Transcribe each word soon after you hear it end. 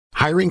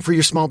Hiring for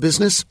your small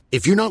business?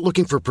 If you're not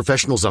looking for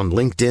professionals on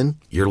LinkedIn,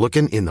 you're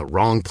looking in the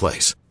wrong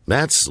place.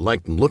 That's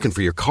like looking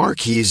for your car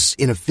keys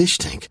in a fish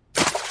tank.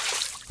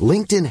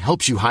 LinkedIn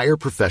helps you hire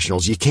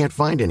professionals you can't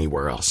find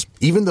anywhere else,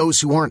 even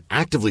those who aren't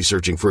actively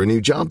searching for a new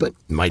job but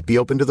might be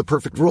open to the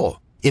perfect role.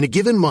 In a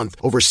given month,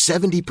 over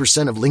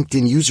 70% of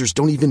LinkedIn users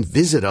don't even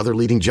visit other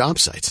leading job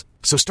sites.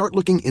 So start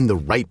looking in the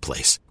right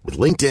place. With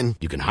LinkedIn,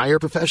 you can hire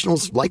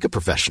professionals like a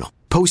professional.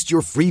 Post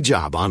your free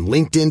job on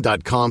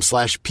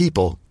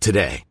linkedin.com/people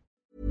today.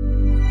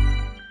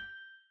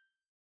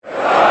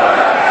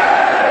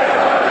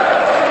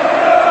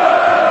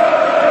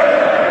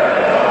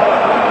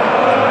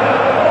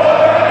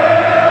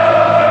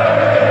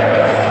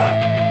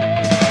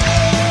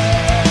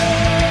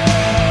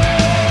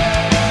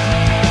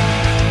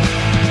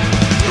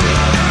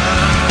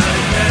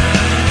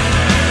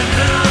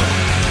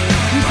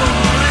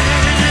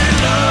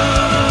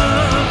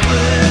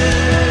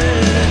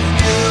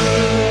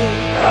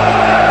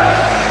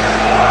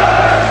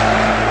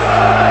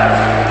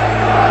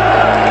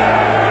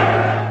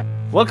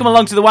 Welcome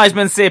along to the Wise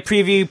Men Say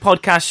preview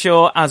podcast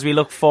show as we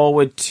look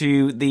forward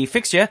to the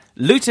fixture.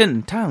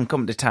 Luton Town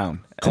coming to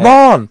town. Come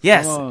on!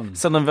 Yes, Come on.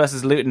 Sunderland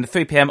versus Luton,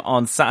 3 p.m.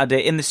 on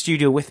Saturday. In the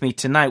studio with me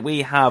tonight,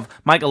 we have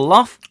Michael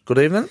Loff. Good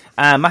evening.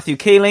 Matthew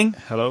Keeling.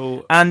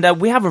 Hello. And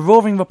we have a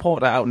roving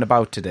reporter out and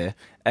about today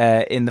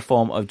in the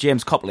form of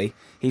James Copley.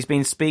 He's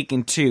been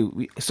speaking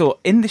to... So,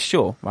 in this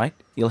show, right,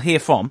 you'll hear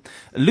from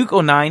Luke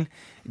O'Nien,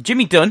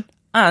 Jimmy Dunn,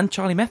 and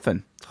Charlie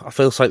Methven. I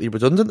feel slightly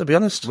redundant, to be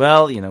honest.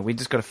 Well, you know, we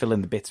just got to fill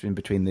in the bits in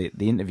between the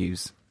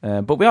interviews.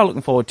 But we are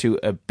looking forward to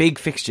a big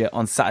fixture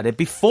on Saturday.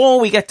 Before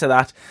we get to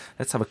that,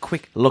 let's have a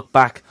quick look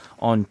back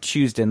on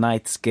Tuesday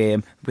night's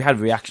game. We had a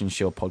reaction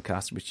show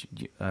podcast, which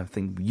I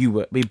think you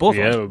were... We both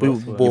on. We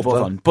were both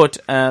on. But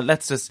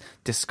let's just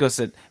discuss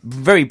it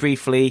very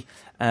briefly.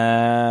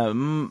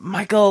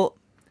 Michael,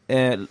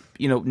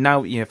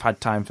 now you've had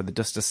time for the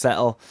dust to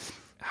settle.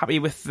 Happy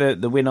with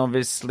the win,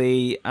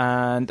 obviously,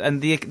 and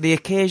the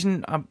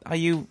occasion. Are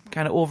you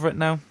kind of over it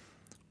now?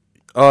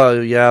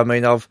 Oh, yeah, I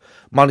mean, I've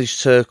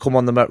managed to come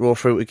on the Metro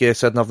through to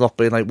Gateshead and I've not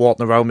been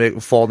walking around making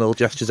 4-0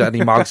 gestures at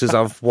any mags as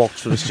I've walked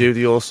through the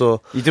studio,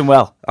 so... You've done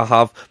well. I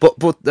have. But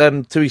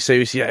to be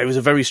serious, yeah, it was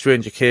a very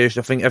strange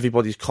occasion. I think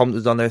everybody's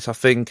commented on it. I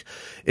think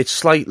it's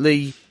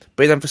slightly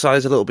been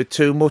emphasised a little bit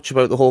too much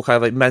about the whole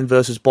kind of men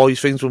versus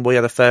boys things when we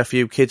had a fair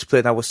few kids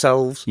playing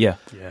ourselves. Yeah.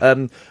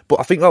 But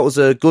I think that was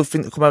a good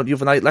thing to come out the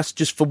other night. Let's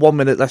just, for 1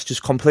 minute, let's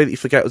just completely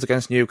forget it was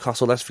against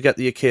Newcastle. Let's forget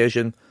the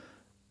occasion.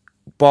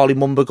 Barley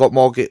Mumba got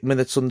more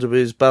minutes under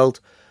his belt.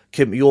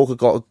 Kim Yorker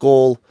got a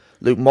goal.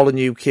 Luke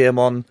Molyneux came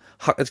on.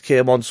 Hackett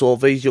came on. So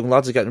these young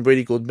lads are getting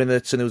really good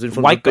minutes. And it was in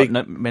front White of big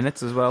got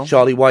minutes as well.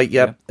 Charlie White,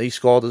 yeah, he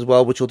scored as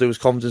well, which will do his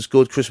confidence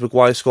good. Chris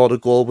Maguire scored a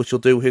goal, which will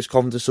do his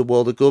confidence a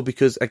world of good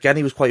because, again,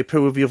 he was quite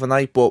poor the other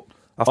night, but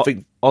I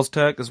think...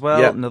 Ozturk as well,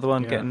 yeah, another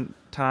one getting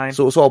time.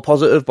 So it's all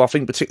positive, but I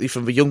think particularly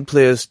from the young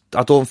players,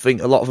 I don't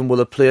think a lot of them will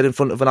have played in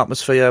front of an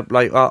atmosphere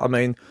like that. I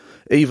mean,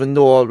 even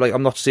though,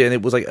 I'm not saying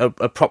it was a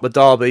proper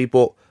derby,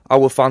 but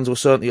our fans were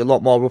certainly a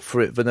lot more up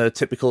for it than a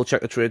typical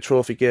Checker-Trade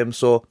Trophy game.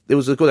 So it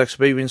was a good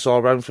experience all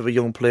around for the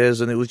young players,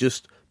 and it was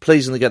just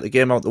pleasing to get the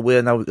game out of the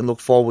way. Now we can look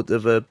forward to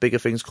the bigger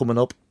things coming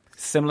up.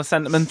 Similar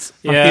sentiments?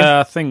 Yeah,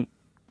 I think,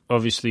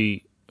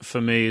 obviously, for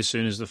me, as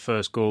soon as the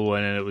first goal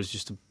went in, it was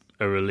just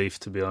a relief,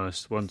 to be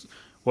honest.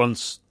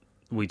 Once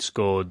we'd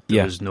scored,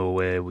 there was no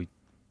way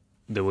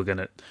they were going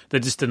to... They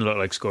just didn't look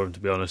like scoring, to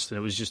be honest. And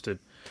it was just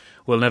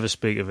we'll never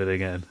speak of it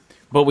again.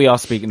 But we are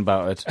speaking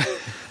about it.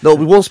 No,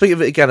 we won't speak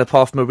of it again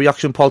apart from a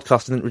reaction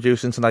podcast and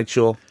introducing tonight's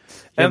show.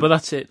 Yeah, but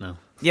that's it now.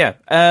 Yeah.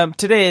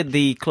 Today,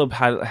 the club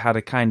had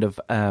a kind of,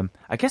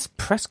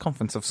 press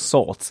conference of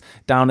sorts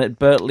down at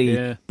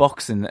Bertley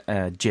Boxing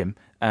Gym.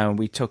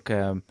 We took...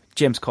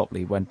 James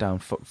Copley went down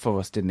for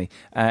us, didn't he?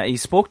 He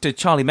spoke to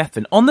Charlie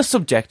Methven on the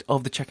subject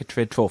of the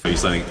Checker-Trade Trophy.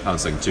 He's saying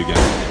two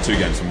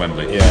games from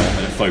Wembley,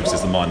 and it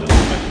focuses the mind a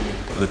little bit.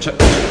 The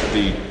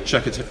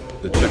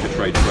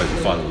Checker-Trade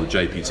Trophy final, the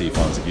JPT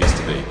finals it used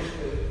to be,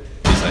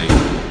 is a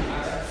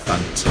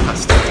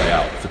fantastic day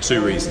out for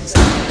two reasons.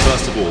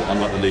 First of all,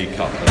 unlike the League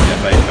Cup and the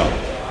FA Cup,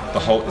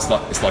 it's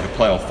like a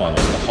playoff final.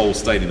 So the whole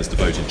stadium is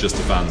devoted just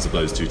to fans of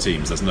those two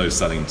teams. There's no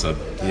selling to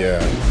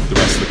the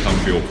rest of the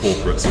country or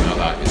corporate, something like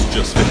that. It's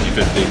just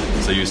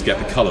 50-50. So you just get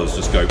the colours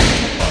just go like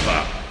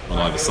that on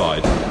either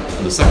side.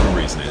 And the second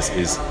reason is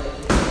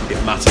it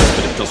matters,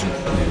 but it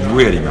doesn't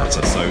really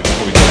matter. So it's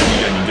probably the only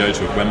game you go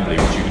to at Wembley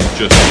which you can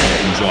just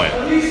enjoy it.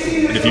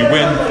 And if you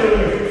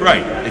win,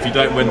 great. If you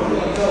don't win,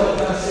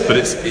 but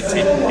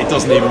it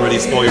doesn't even really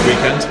spoil your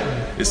weekend.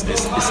 It's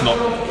not,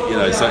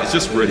 so it's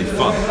just really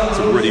fun. It's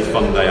a really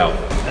fun day out.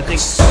 I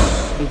think it's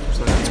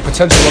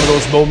potentially one of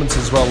those moments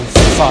as well for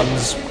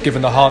fans,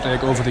 given the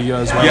heartache over the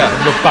years, where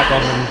they look back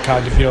on and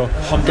kind of,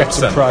 100%, get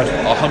some pride.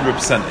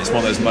 100%. It's one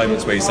of those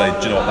moments where you say,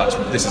 do you know what?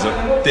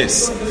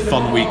 This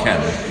fun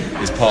weekend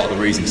is part of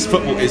the reason. Because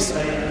football is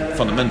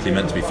fundamentally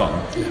meant to be fun,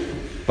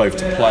 both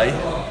to play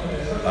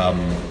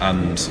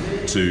and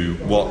to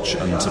watch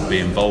and to be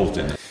involved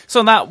in.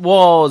 So that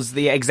was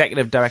the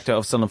Executive Director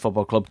of Sunderland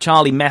Football Club,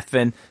 Charlie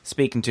Methven,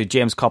 speaking to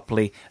James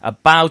Copley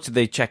about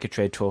the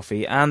Checkatrade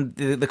Trophy and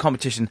the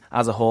competition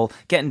as a whole,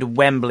 getting to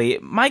Wembley.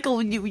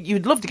 Michael,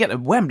 you'd love to get to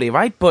Wembley,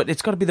 right? But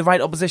it's got to be the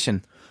right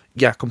opposition.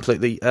 Yeah,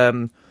 completely.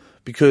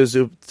 Because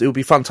it would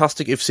be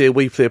fantastic if, say,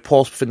 we play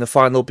Portsmouth in the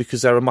final,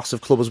 because they're a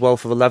massive club as well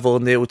for the level,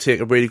 and they would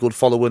take a really good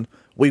following.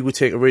 We would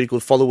take a really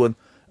good following,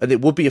 and it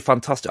would be a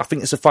fantastic... I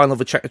think it's a final of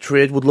a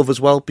Checkatrade would love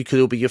as well, because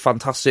it would be a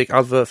fantastic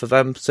advert for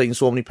them, seeing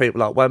so many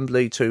people at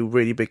Wembley, two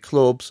really big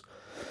clubs.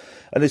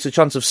 And it's a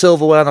chance of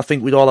silverware, and I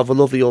think we'd all have a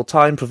lovely old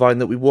time, providing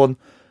that we won.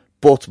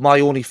 But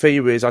my only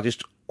fear is I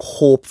just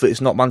hope that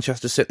it's not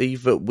Manchester City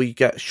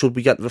that should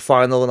we get to the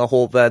final, and I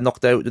hope they're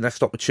knocked out the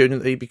next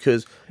opportunity,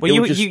 because... Well,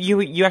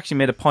 you actually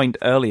made a point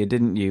earlier,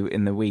 didn't you,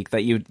 in the week,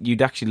 that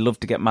you'd actually love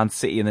to get Man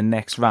City in the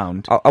next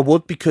round. I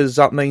would, because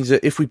that means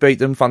that if we beat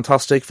them,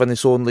 fantastic, then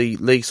it's only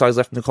league sides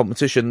left in the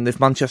competition, and if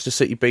Manchester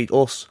City beat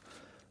us,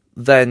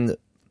 then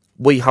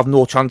we have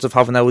no chance of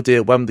having our day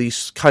at Wembley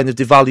kind of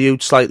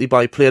devalued slightly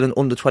by playing an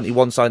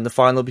under-21 side in the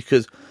final,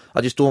 because I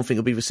just don't think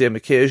it'll be the same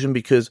occasion,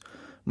 because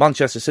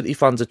Manchester City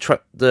fans are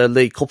the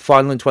League Cup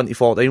final in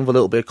 2014 with a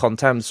little bit of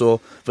contempt,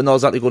 so they're not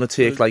exactly going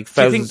to take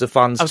thousands of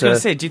fans. I was going to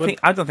say,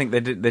 I don't think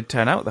they'd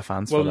turn out the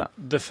fans for that.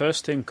 The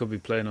first team could be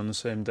playing on the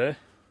same day.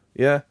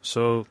 Yeah.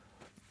 So,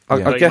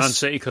 I guess Man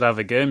City could have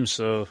a game,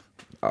 so...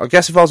 I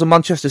guess if I was a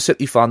Manchester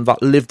City fan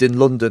that lived in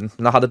London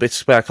and I had a bit of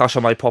spare cash, I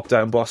might pop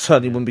down, but I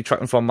certainly wouldn't be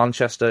tracking from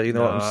Manchester, you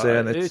know what I'm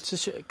saying?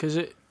 Because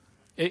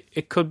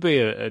it could be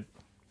a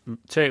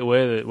take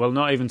away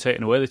not even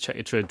taking away the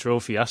Checkatrade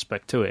Trophy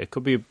aspect to it. It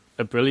could be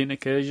a brilliant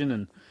occasion,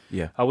 and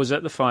I was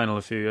at the final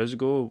a few years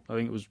ago. I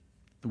think it was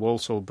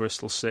Walsall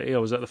Bristol City. I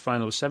was at the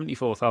final with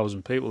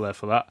 74,000 people there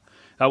for that.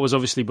 That was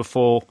obviously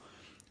before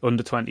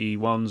under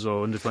 21s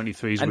or under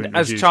 23s. And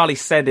as Charlie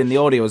said in the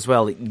audio as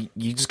well,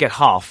 you just get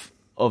half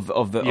of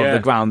the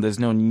ground. There's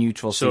no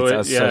neutral seats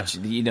as such.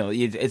 You know,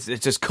 it's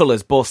just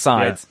colours both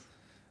sides.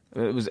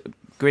 Yeah. It was a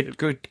good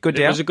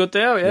day. It was a good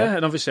day out,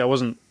 and obviously I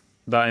wasn't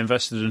that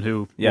invested in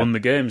who won the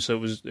game, so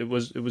it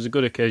was a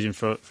good occasion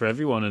for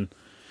everyone, and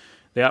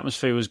the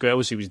atmosphere was great.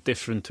 Obviously, it was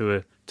different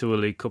to a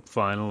League Cup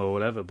final or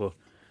whatever, but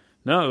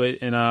no,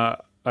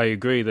 I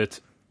agree that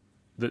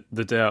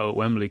the day out at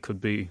Wembley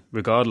could be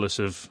regardless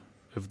of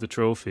the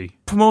trophy.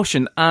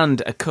 Promotion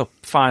and a cup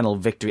final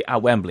victory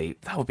at Wembley,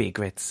 that would be a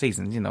great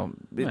season, you know.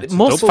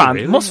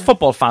 Most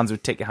football fans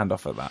would take your hand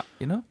off of that,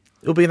 you know.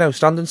 It'll be an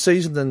outstanding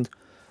season, and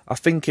I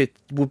think it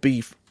would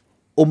be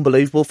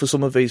unbelievable for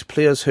some of these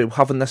players who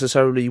haven't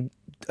necessarily...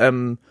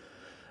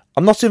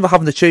 I'm not saying they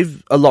haven't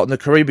achieved a lot in their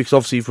career, because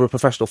obviously if you're a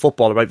professional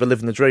footballer, right, they're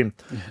living the dream.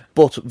 Yeah.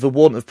 But they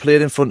wouldn't have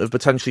played in front of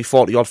potentially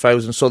 40-odd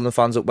thousand Sunderland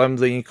fans at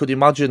Wembley. You could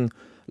imagine,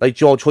 like,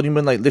 George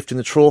Honeyman, like, lifting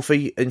the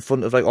trophy in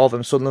front of, like, all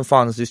them Sunderland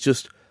fans. It's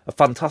just a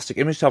fantastic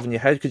image to have in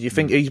your head, because you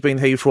think he's been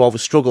here through all the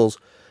struggles,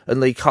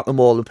 and Lee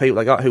Cattermole and people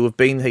like that who have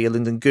been here,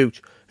 Lyndon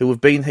Gooch, who have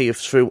been here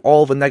through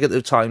all the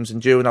negative times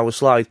and during our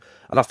slide.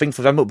 And I think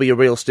for them it would be a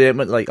real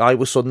statement, like, I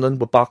was Sunderland,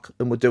 we're back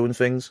and we're doing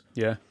things.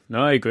 Yeah,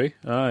 no, I agree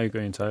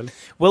entirely.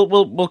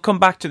 We'll come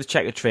back to the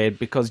Checkatrade,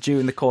 because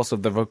during the course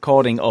of the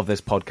recording of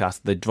this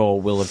podcast, the draw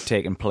will have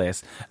taken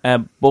place.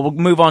 But we'll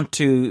move on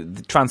to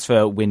the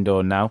transfer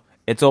window now.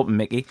 It's open,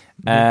 Mickey.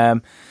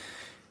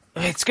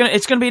 It's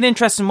gonna be an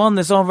interesting one.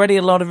 There's already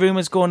a lot of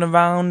rumours going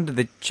around.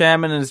 The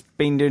chairman has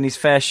been doing his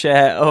fair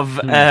share of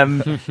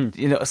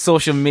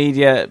social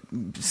media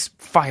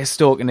fire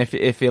stoking,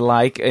 if you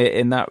like,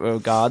 in that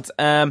regards.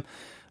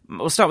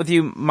 We'll start with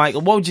you,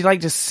 Michael. What would you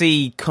like to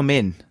see come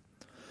in?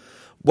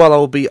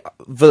 Well, the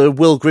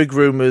Will Grigg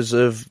rumours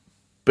have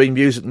been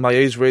music in my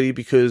ears, really,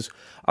 because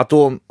I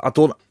don't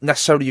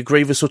necessarily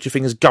agree with such a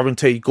thing as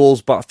guaranteed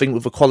goals, but I think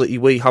with the quality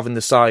we have in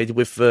the side,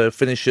 with the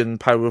finishing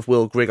power of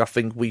Will Grigg, I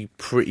think we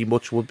pretty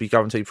much would be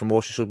guaranteed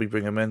promotion should we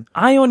bring him in.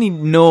 I only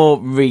know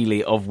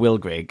really of Will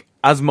Grigg,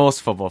 as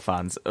most football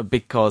fans,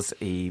 because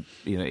he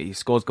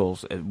scores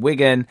goals at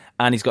Wigan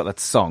and he's got that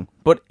song.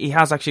 But he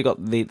has actually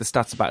got the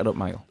stats to back it up,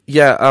 Michael.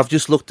 Yeah, I've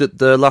just looked at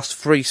the last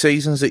 3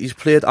 seasons that he's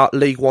played at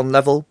League One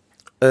level,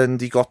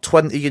 and he got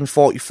 20 and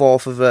 44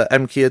 for the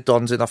MK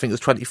Dons in, I think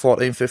it was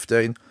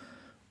 2014-15.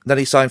 Then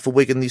he signed for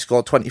Wigan, he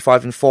scored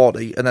 25 and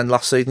 40, and then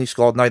last season he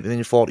scored 19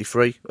 and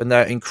 43, and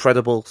they're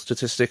incredible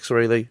statistics,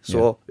 really.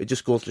 So it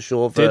just goes to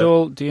show.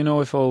 Do you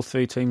know if all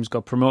 3 teams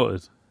got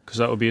promoted? Because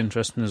that would be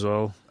interesting as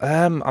well.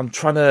 I'm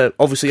trying to...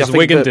 Obviously, I think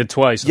Wigan did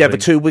twice. Yeah, the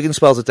 2 Wigan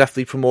spells are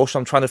definitely promotion.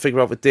 I'm trying to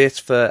figure out the dates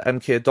for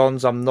MK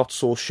Dons. I'm not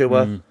so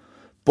sure.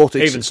 But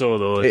even so,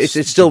 though,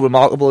 it's still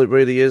remarkable. It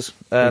really is.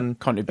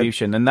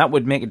 Contribution, and that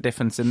would make a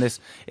difference in this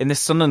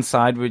Sunderland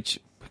side,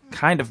 which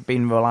kind of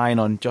been relying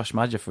on Josh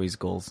Madger for his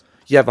goals.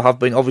 Yeah, there have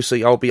been.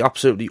 Obviously, I'll be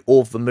absolutely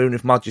over the moon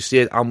if Madger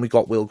stayed and we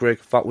got Will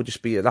Grigg. That would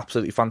just be an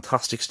absolutely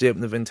fantastic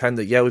statement of intent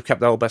that, yeah, we've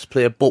kept our best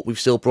player, but we've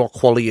still brought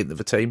quality into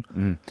the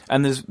team.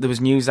 And there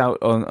was news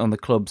out on the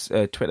club's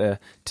Twitter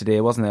today,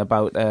 wasn't there,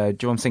 about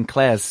Jerome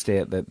Sinclair's stay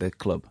at the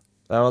club?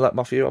 I'll let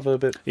Matthew have a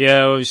bit.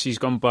 Yeah, obviously he's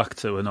gone back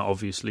to, well, not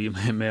obviously, you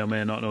may or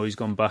may not know, he's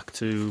gone back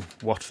to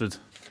Watford.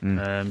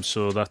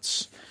 So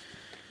that's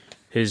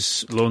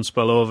his loan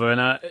spell over, and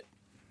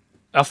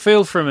I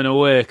feel for him in a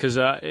way because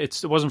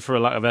it wasn't for a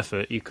lack of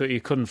effort. You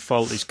couldn't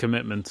fault his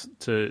commitment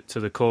to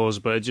the cause,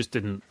 but it just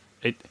didn't.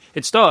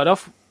 It started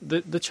off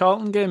the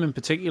Charlton game in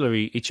particular.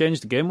 He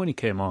changed the game when he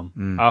came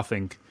on, I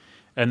think,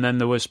 and then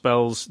there were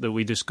spells that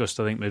we discussed.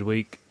 I think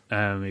midweek,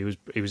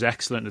 he was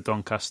excellent at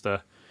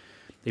Doncaster.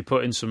 He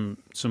put in some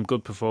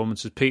good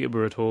performances.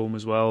 Peterborough at home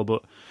as well,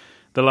 but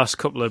the last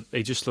couple of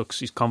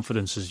his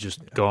confidence has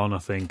just gone. I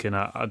think, and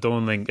I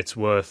don't think it's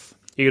worth.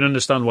 You can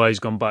understand why he's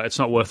gone back. It's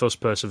not worth us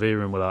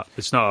persevering with that.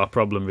 It's not our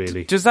problem,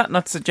 really. Does that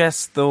not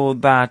suggest, though,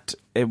 that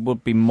it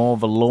would be more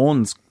of a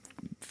loans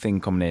thing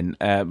coming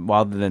in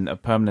rather than a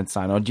permanent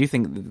sign? Or do you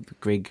think that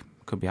Grigg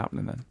could be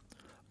happening then?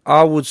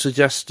 I would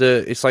suggest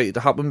it's likely to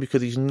happen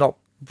because he's not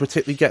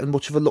particularly getting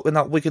much of a look in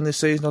that Wigan this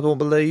season, I don't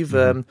believe.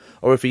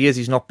 Or if he is,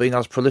 he's not been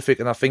as prolific,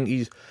 and I think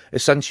he's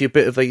essentially a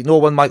bit of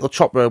when Michael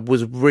Chopra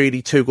was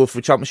really too good for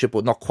a Championship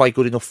but not quite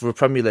good enough for a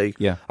Premier League.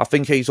 Yeah. I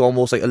think he's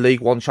almost like a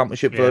League One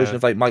Championship version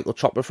of like Michael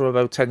Chopra from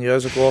about 10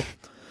 years ago.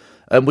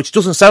 Which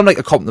doesn't sound like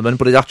a compliment,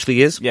 but it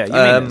actually is. Yeah, you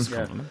mean it's a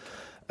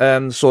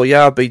compliment. So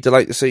yeah, I'd be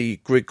delighted to see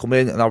Grigg come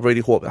in, and I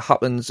really hope it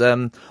happens.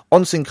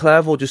 On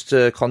Sinclair, though, just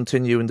to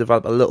continue and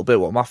develop a little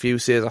bit what Matthew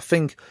says, I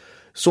think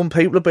some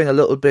people have been a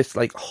little bit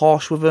like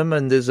harsh with him,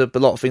 and there's a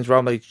lot of things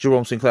around like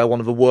Jerome Sinclair, one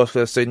of the worst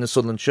players seen in the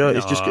Sunderland shirt.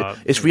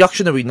 It's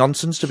reactionary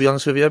nonsense, to be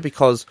honest with you,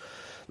 because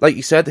like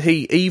you said,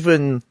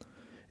 even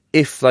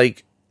if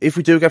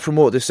we do get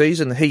promoted this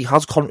season, he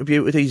has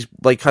contributed. He's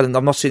I'm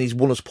not saying he's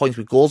won us points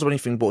with goals or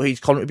anything, but he's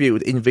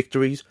contributed in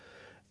victories.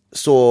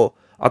 So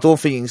I don't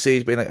think you can say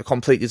he's been like a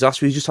complete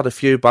disaster. He's just had a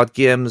few bad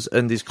games,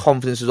 and his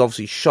confidence is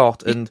obviously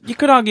shot. And you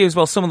could argue as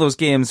well some of those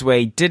games where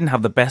he didn't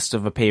have the best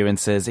of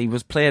appearances, he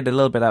was played a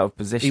little bit out of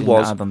position. He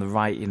was on the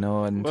right,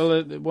 And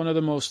one of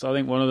the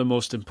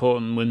most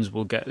important wins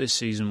we'll get this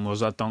season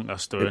was at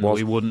Doncaster, and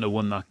we wouldn't have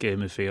won that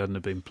game if he hadn't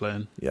have been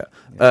playing. Yeah.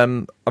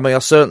 I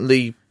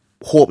certainly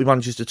hope he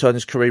manages to turn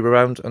his career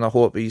around, and I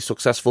hope he's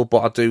successful,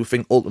 but I do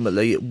think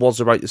ultimately it was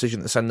the right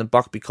decision to send him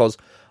back because,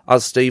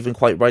 as Stephen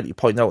quite rightly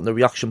pointed out in the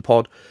reaction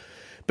pod,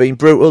 being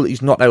brutal,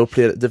 he's not our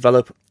player to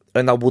develop,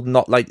 and I would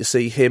not like to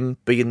see him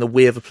be in the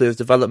way of a player's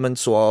development.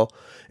 So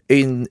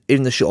in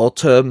the short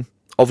term,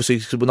 obviously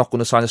because we're not going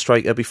to sign a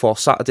striker before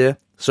Saturday,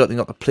 certainly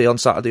not to play on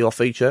Saturday or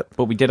feature.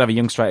 But we did have a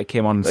young striker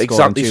came on and scored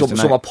exactly. On Tuesday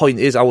so my point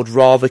is, I would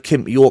rather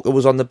Kim Yorker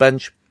was on the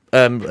bench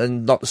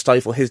and not to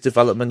stifle his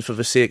development for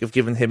the sake of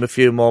giving him a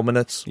few more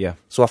minutes. Yeah.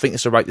 So I think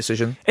it's the right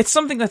decision. It's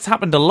something that's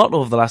happened a lot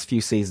over the last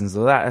few seasons,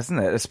 though, that isn't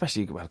it?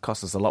 Especially, it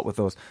cost us a lot with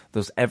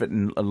those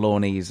Everton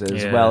loanees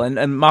as well.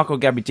 And Marco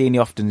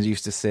Gabbiadini often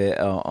used to say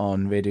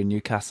on Radio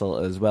Newcastle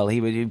as well,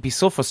 he'd be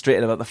so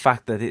frustrated about the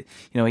fact that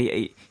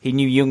he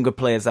knew younger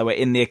players that were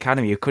in the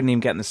academy who couldn't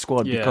even get in the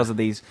squad because of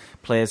these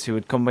players who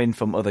had come in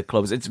from other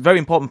clubs. It's a very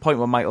important point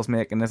what Michael's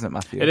making, isn't it,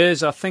 Matthew? It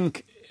is. I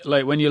think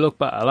when you look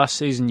back at last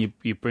season,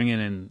 you bring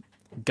in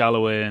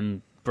Galloway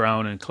and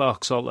Brown and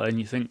Clark Salter, and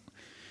you think,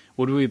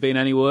 would we have been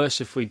any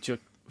worse if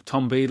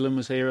Tom Beadlam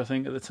was here? I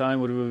think at the time,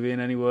 would we have been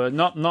any worse?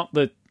 Not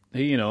that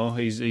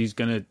he's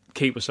going to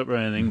keep us up or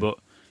anything, but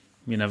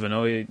you never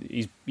know.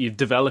 You've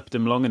developed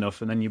him long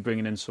enough, and then you're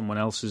bringing in someone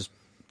else's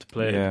to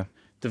play,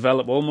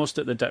 develop almost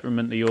at the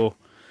detriment to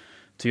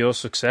your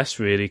success,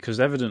 really, because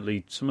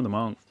evidently some of them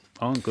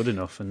aren't good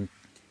enough. And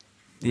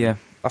yeah.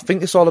 I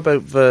think it's all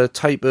about the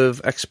type of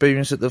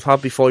experience that they've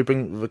had before we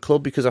bring them to the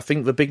club, because I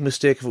think the big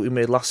mistake that we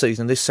made last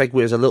season, and this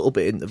segues a little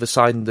bit into the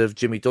signing of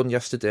Jimmy Dunn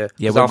yesterday.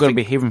 Yeah, we're going to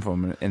be hearing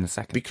from him in a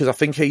second. Because I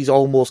think he's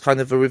almost kind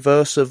of the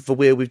reverse of the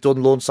way we've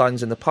done loan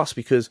signings in the past,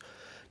 because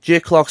Jay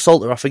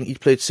Clark-Salter, I think he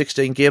played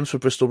 16 games for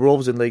Bristol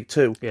Rovers in League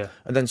 2. Yeah.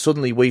 And then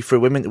suddenly we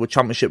threw him into a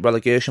Championship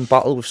relegation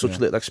battle with such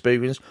little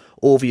experience.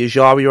 Ovi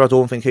Ajaria, I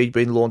don't think he'd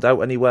been loaned out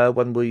anywhere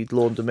when we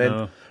loaned him in.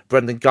 No.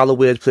 Brendan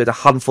Galloway had played a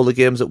handful of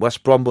games at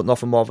West Brom, but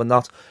nothing more than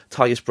that.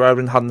 Tyus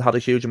Browning hadn't had a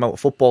huge amount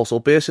of football. So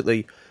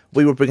basically,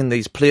 we were bringing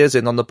these players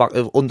in on the back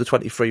of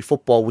under-23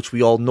 football, which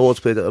we all know is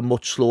played at a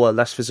much slower,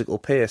 less physical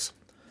pace.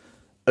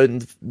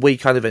 And we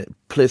kind of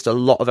placed a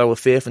lot of our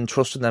faith and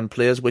trust in them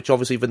players, which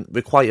obviously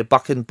require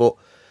backing, but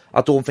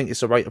I don't think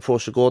it's the right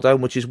approach to go down,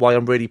 which is why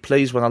I'm really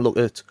pleased when I look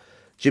at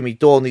Jimmy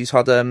Dunn.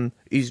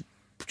 He's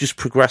just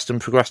progressed in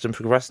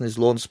his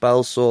loan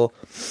spells. So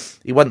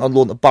he went on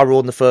loan to Barrow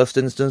in the first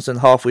instance, and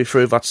halfway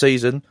through that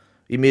season,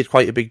 he made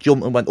quite a big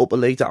jump and went up a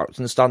league to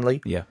Acton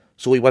Stanley. Yeah.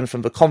 So he went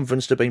from the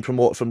Conference to being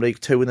promoted from League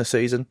 2 in the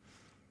season.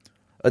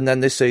 And then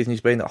this season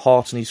he's been at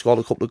Hearts and he scored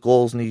a couple of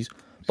goals, and he's,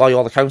 by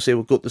all accounts, they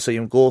were good to see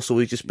him go. So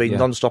he's just been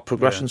non-stop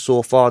progression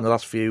so far in the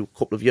last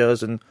couple of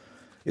years, and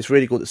it's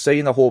really good to see,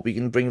 and I hope he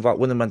can bring that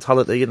winning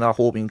mentality, and I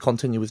hope he can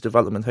continue his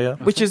development here.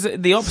 Which is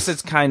the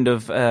opposite kind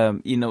of,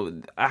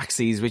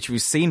 axes, which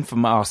we've seen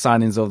from our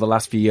signings over the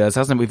last few years,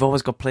 hasn't it? We've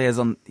always got players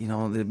on,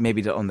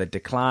 maybe on the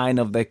decline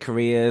of their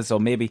careers, or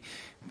maybe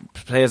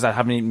players that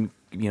haven't even,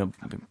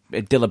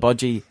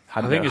 Dillabodji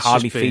had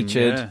hardly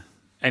featured.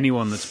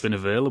 anyone that's been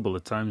available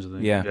at times, I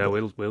think. Yeah,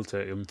 we'll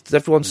take him. Did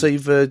everyone see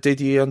the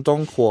Didier and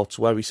Don quote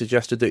where he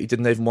suggested that he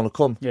didn't even want to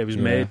come? Yeah, he was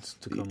made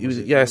to come.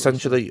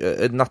 Essentially,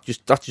 and that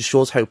just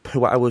shows how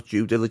poor our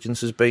due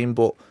diligence has been.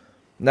 But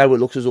now it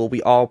looks as though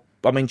we are.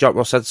 I mean, Jack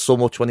Ross said so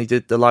much when he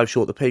did the live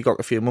show at the Peacock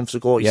a few months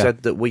ago. He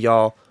said that we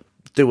are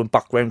doing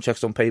background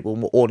checks on people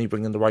and we're only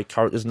bringing the right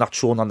characters, and that's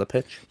shown on the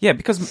pitch. Yeah,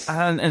 because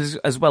and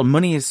as well,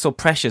 money is so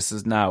precious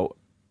as now.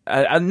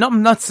 I'm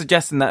not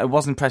suggesting that it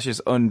wasn't precious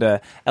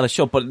under Ellis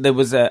Shaw, but there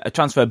was a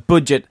transfer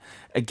budget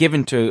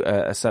given to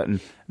a certain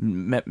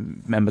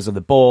members of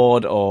the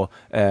board, or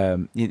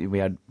we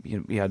had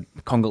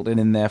Congleton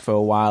in there for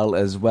a while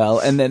as well,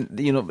 and then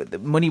the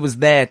money was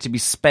there to be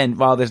spent.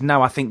 Rather,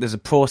 now I think there's a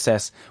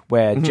process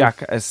where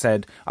Jack has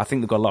said, I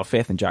think they've got a lot of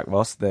faith in Jack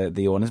Ross,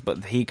 the owners,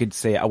 but he could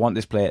say, I want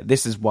this player.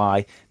 This is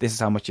why. This is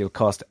how much it'll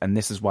cost, and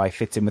this is why it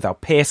fits in with our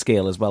pay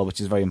scale as well,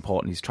 which is very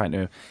important. He's trying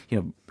to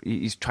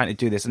he's trying to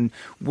do this, and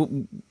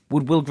would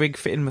Will Grigg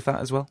fit in with that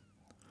as well?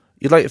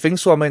 You'd like to think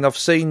so. I mean, I've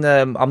seen,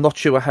 I'm not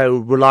sure how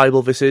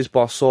reliable this is,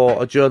 but I saw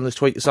a journalist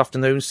tweet this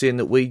afternoon saying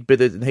that we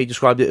bid it, and he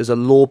described it as a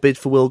low bid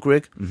for Will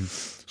Grigg.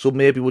 So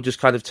maybe we're just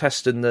kind of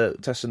testing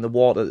the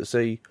water to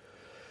see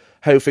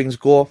how things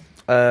go.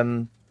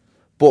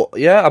 But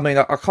yeah, I mean,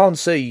 I can't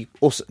see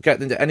us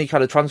getting into any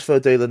kind of transfer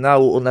deal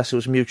now unless it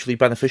was mutually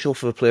beneficial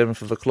for the player and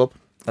for the club.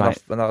 And,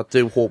 I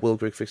do hope Will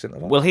Grigg fits into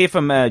that. We'll hear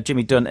from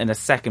Jimmy Dunn in a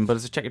second, but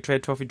has a Checker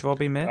Trade Trophy draw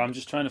been made? I'm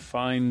just trying to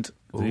find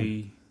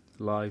the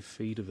live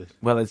feed of it.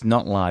 Well, it's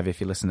not live if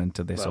you're listening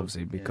to this,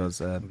 obviously, because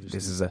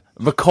this is a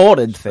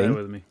recorded thing.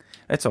 Bear with me.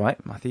 It's all right,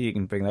 Matthew. You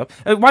can bring that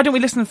up. Why don't we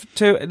listen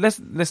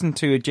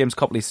to James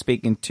Copley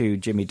speaking to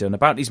Jimmy Dunn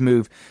about his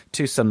move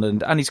to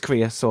Sunderland and his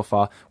career so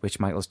far, which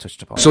Michael's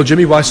touched upon. So,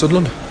 Jimmy, why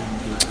Sunderland?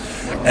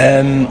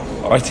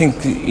 I think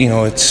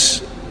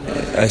it's.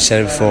 I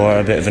said it before,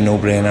 a bit of a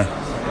no-brainer.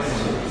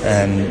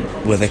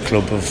 With a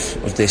club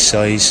of this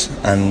size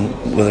and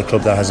with a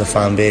club that has a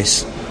fan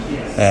base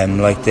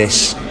like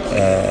this,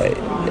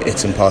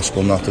 it's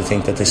impossible not to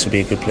think that this would be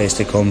a good place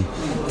to come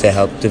to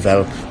help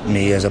develop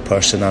me as a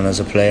person and as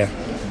a player.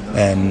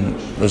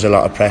 There's a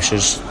lot of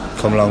pressures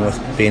come along with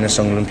being a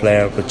Sunderland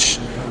player, which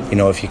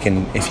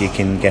if you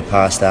can get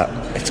past that,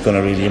 it's going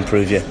to really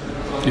improve you.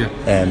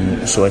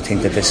 So I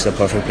think that this is a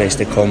perfect place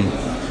to come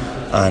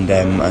and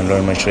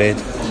learn my trade.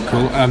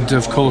 Cool. And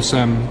of course,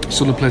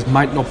 Sunderland players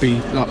might not be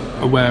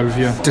aware of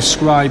you.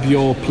 Describe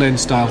your playing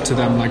style to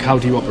them. Like, how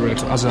do you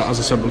operate as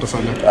a central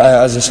defender?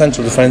 As a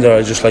central defender,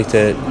 I just like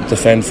to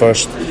defend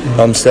first.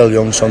 I'm still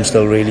young, so I'm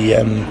still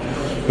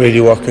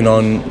really working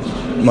on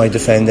my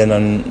defending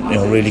and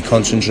really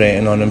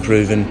concentrating on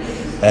improving,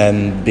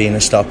 being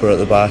a stopper at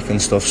the back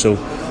and stuff. So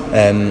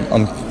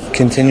I'm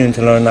continuing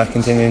to learn that,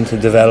 continuing to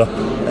develop.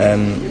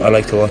 I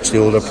like to watch the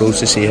older pros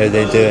to see how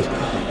they do it.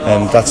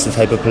 That's the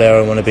type of player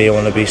I want to be. I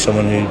want to be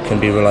someone who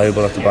can be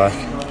reliable at the back.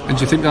 And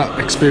do you think that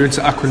experience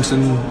at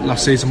Accrington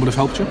last season would have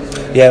helped you?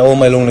 Yeah, all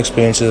my loan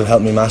experiences have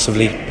helped me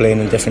massively, playing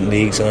in different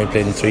leagues, and I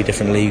played in 3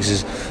 different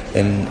leagues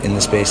in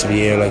the space of a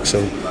year.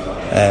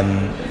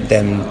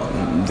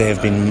 They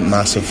have been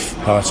massive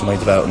parts of my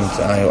development,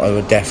 and I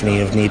would definitely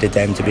have needed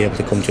them to be able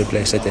to come to a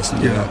place like this.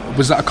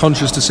 Was that a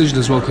conscious decision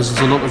as well? Because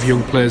there's a lot of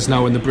young players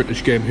now in the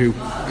British game who,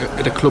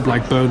 at a club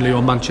like Burnley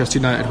or Manchester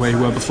United, where you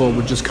were before,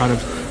 would just kind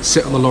of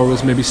sit on the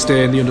laurels, maybe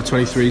stay in the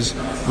under-23s.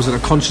 Was it a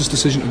conscious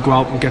decision to go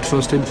out and get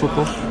first team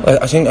football?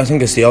 I think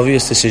it's the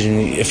obvious decision.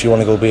 If you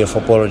want to go be a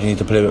footballer, you need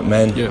to play with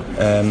men.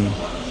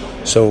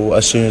 So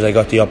as soon as I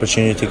got the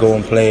opportunity to go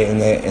and play in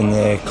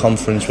the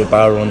conference with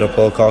Barrow under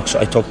Paul Cox,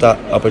 I took that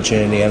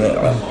opportunity, and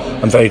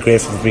I'm very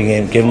grateful for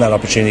being given that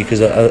opportunity,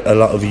 because a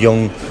lot of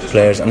young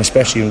players, and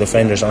especially young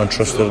defenders, aren't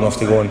trusted enough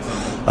to go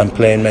and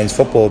play in men's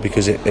football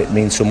because it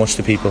means so much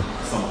to people.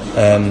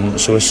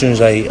 So as soon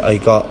as I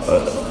got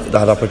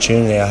that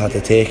opportunity, I had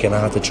to take it, and I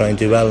had to try and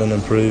do well and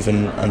improve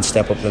and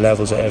step up the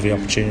levels at every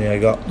opportunity I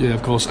got. Yeah,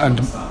 of course. And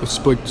I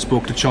spoke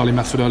to Charlie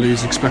Method earlier.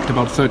 He's expecting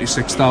about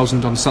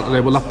 36,000 on Saturday.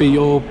 Will that be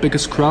your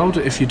biggest crowd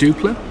if you do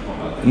play?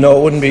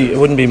 No, it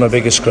wouldn't be my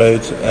biggest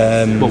crowd.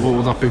 What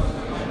will that be?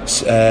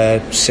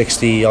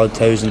 60-odd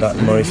thousand at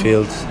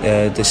Murrayfield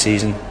this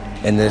season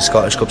in the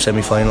Scottish Cup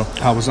semi-final.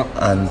 How was that?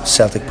 And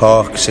Celtic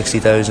Park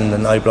 60,000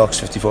 and Ibrox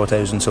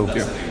 54,000. So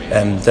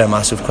they're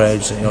massive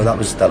crowds.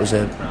 That was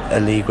a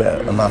league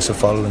with a massive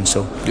following.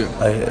 So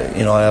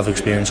I have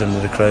experience under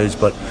the crowds,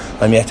 but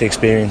I'm yet to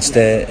experience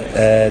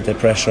the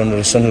pressure under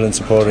the Sunderland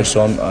supporters.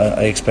 So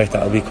I expect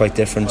that will be quite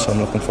different. So I'm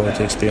looking forward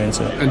to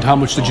experiencing it. And how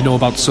much did you know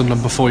about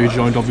Sunderland before you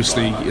joined?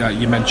 Obviously,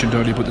 you mentioned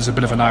earlier, but there's a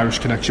bit of an Irish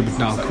connection with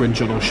Niall Quinn,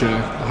 John O'Shea.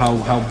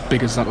 How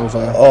big is that over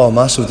there? Oh,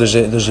 massive. There's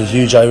a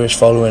huge Irish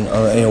following.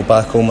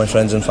 Back home, my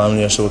friends and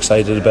family are so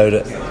excited about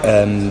it,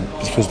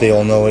 because they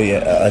all know,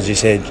 as you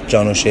said,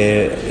 John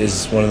O'Shea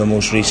is one of the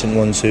most recent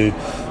ones who,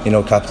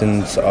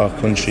 captained our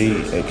country,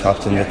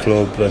 captained the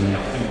club, and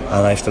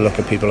I have to look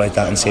at people like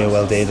that and see how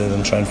well they did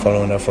and try and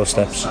follow in their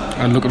footsteps.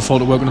 And looking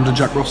forward to working under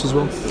Jack Ross as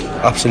well?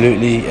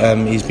 Absolutely.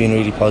 He's been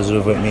really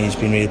positive with me, he's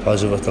been really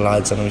positive with the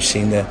lads, and we've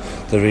seen the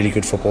really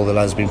good football the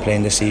lads have been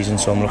playing this season,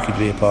 so I'm lucky to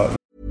be a part of it.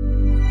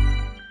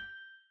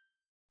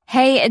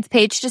 Hey, it's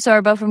Paige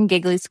DeSorbo from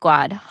Giggly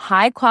Squad.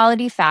 High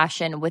quality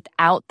fashion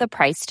without the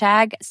price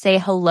tag. Say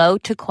hello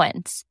to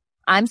Quince.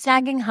 I'm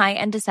snagging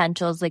high-end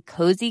essentials like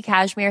cozy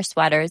cashmere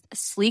sweaters,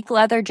 sleek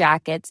leather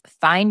jackets,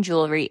 fine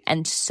jewelry,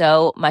 and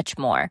so much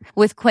more.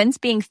 With Quince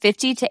being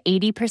 50 to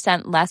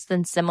 80% less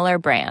than similar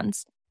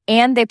brands.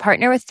 And they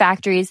partner with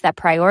factories that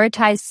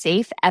prioritize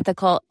safe,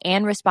 ethical,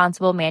 and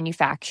responsible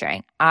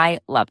manufacturing. I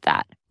love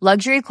that.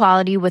 Luxury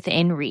quality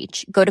within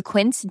reach. Go to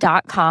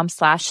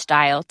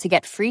quince.com/style to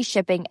get free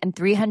shipping and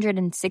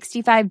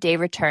 365-day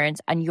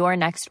returns on your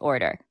next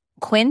order.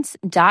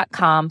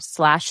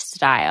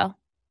 Quince.com/style.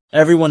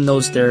 Everyone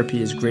knows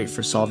therapy is great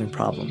for solving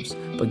problems,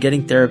 but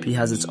getting therapy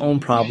has its own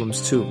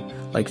problems too,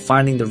 like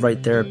finding the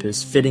right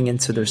therapist, fitting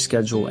into their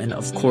schedule, and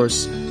of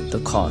course,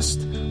 the cost.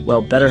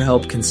 Well,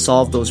 BetterHelp can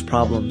solve those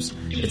problems.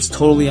 It's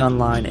totally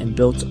online and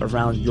built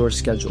around your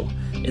schedule.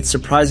 It's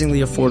surprisingly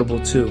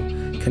affordable too.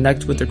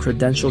 Connect with a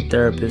credentialed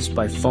therapist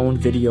by phone,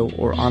 video,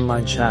 or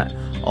online chat,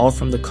 all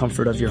from the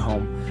comfort of your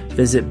home.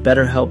 Visit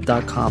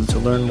BetterHelp.com to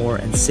learn more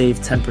and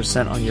save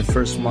 10% on your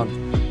first month.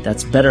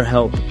 That's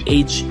BetterHelp,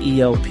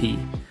 H-E-L-P.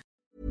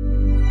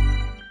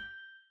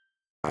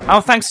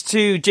 Our thanks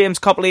to James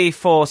Copley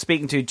for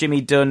speaking to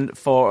Jimmy Dunn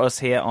for us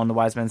here on the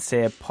Wise Men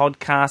Say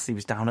podcast. He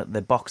was down at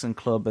the boxing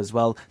club as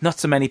well. Not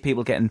so many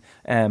people getting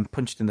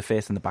punched in the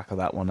face in the back of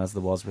that one as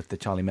there was with the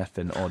Charlie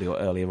Methven audio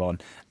earlier on.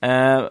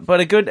 But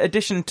a good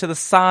addition to the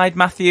side,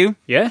 Matthew.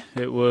 Yeah,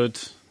 it would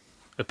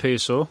appear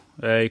so.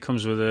 He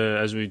comes with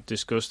as we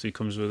discussed, he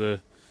comes with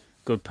a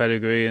good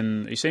pedigree,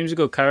 and he seems a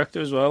good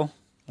character as well.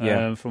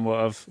 Yeah. From what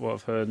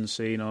I've heard and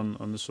seen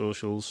on the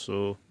socials,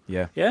 so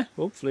yeah,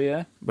 hopefully,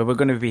 yeah. But we're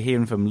going to be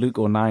hearing from Luke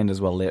O'Nine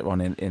as well later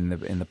on in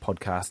the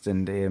podcast,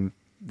 and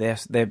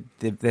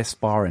they're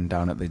sparring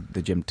down at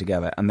the gym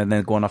together, and then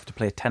they're going off to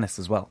play tennis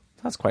as well.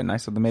 That's quite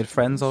nice. Have they made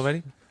friends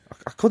already?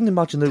 I couldn't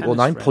imagine Luke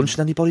O'Nine punching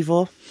anybody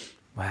though.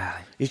 Well,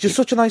 he's just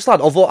such a nice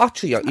lad. Although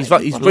actually, he's a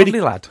really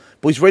lad,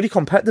 but he's really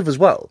competitive as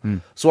well.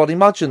 So I'd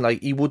imagine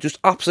like he would just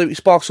absolutely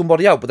spark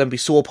somebody out, but then be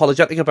so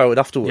apologetic about it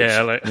afterwards.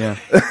 Yeah.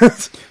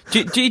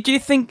 Do you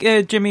think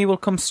Jimmy will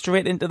come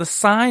straight into the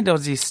side, or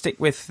does he stick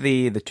with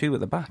the two at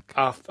the back?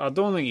 I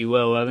don't think he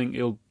will. I think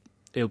he'll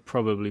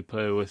probably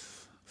play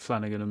with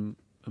Flanagan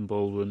and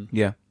Baldwin.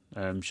 Yeah.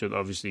 Should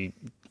obviously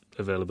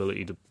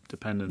availability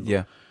dependent.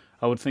 Yeah.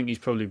 I would think he's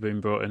probably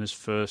been brought in as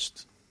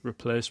first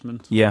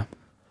replacement. Yeah.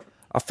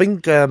 I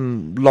think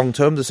long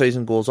term the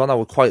season goes on, I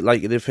would quite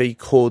like it if he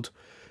could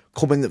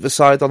come into the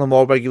side on a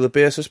more regular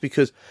basis,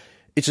 because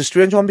it's a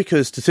strange one,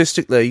 because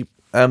statistically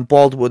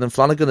Baldwin and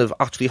Flanagan have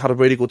actually had a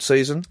really good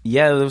season.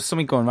 Yeah, there was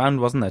something going around,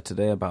 wasn't there,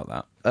 today about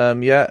that?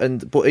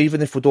 But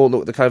even if we don't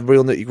look at the kind of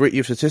real nitty-gritty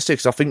of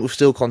statistics, I think we've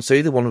still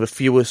conceded one of the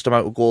fewest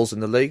amount of goals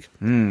in the league.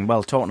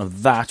 Well, talking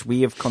of that,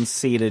 we have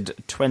conceded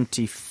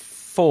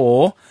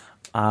 24,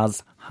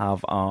 as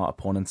have our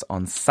opponents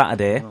on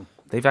Saturday. Oh.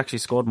 They've actually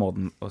scored more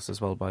than us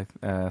as well by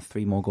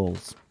 3 more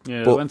goals.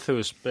 Yeah, they went through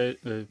a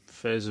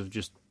phase of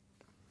just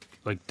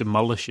like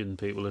demolishing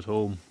people at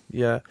home.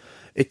 Yeah,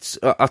 it's.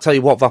 I'll tell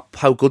you what.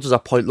 How good does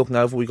that point look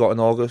now that we got in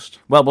August?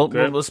 Well,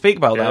 we'll speak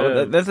about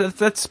that.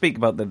 Let's speak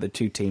about the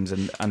two teams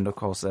and of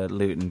course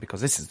Luton,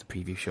 because this is the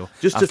preview show.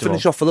 Just to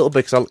finish off a little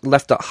bit, because I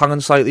left that hanging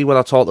slightly when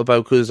I talked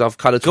about, because I've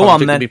kind of tried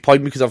to make my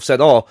point, because I've said,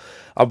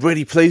 I'm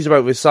really pleased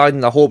about this side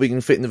and I hope we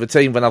can fit into the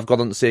team, when I've gone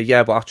on to say,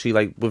 but actually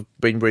like we've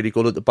been really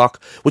good at the back,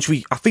 which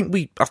I think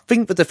the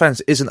defence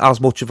isn't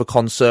as much of a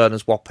concern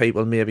as what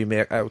people maybe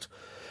make out.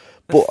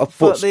 But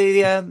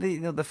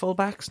the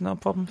full-backs, no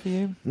problem for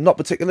you? Not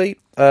particularly,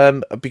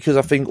 because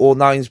I think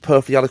O'Nine's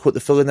perfectly adequate to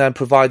fill in there,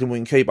 providing we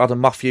can keep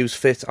Adam Matthews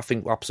fit. I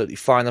think we're absolutely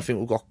fine. I think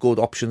we've got good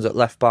options at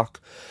left-back.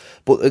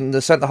 But in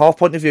the centre-half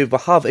point of view,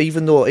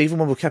 even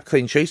when we've kept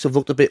clean sheets, have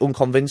looked a bit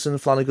unconvincing,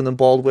 Flanagan and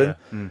Baldwin.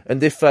 Yeah.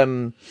 And if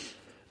Dunn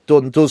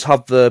does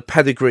have the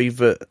pedigree,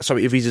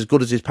 if he's as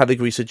good as his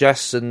pedigree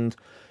suggests, and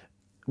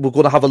we're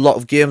going to have a lot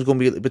of games, going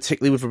to be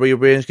particularly with the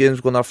rearranged games.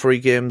 We're going to have 3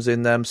 games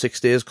in 6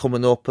 days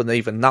coming up, and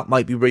even that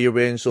might be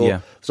rearranged. So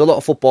there's a lot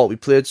of football we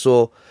played.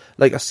 So,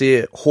 like I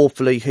say,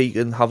 hopefully he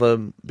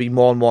can be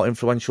more and more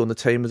influential in the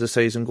team as the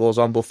season goes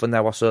on. But for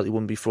now, I certainly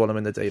wouldn't be throwing him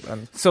in the deep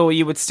end. So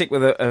you would stick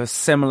with a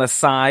similar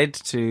side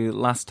to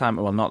last time?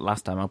 Well, not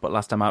last time out, but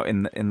last time out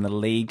in the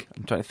league.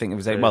 I'm trying to think of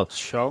his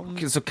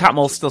so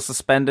Catmull's still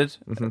suspended.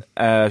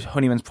 Mm-hmm.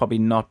 Honeyman's probably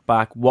not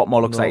back.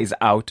 Whatmore looks like he's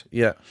out.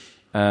 Yeah.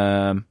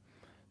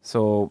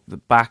 So the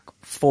back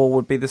 4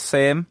 would be the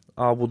same.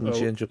 I wouldn't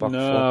change your back 4.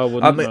 I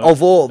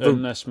wouldn't.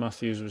 Unless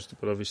Matthews was,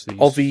 but obviously.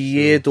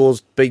 Oviedo's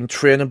been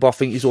training, but I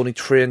think he's only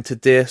trained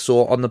today.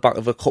 So on the back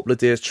of a couple of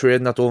days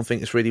training, I don't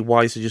think it's really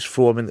wise to just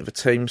throw him into the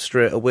team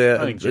straight away. I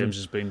think James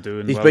has been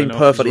doing. He's been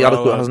perfectly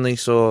adequate, hasn't he?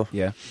 So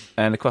yeah,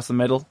 and across the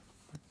middle,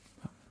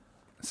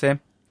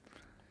 same.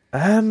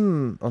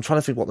 I'm trying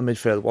to think what the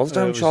midfield was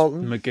down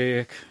Charlton.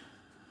 McGeoch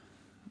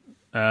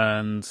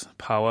and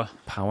Power.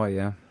 Power,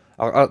 yeah.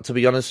 To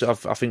be honest, I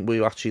think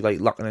we're actually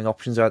lacking in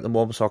options there at the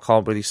moment, so I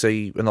can't really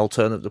see an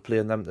alternative to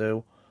playing them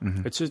too.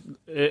 Mm-hmm. It's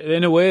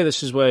in a way,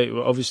 this is where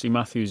obviously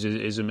Matthews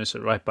is a miss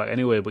at right back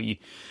anyway, but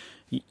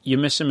You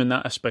miss him in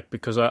that aspect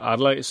because I'd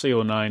like to see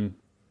 09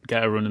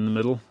 get a run in the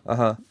middle.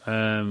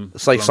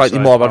 It's like slightly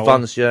more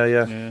advanced,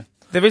 yeah.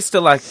 There is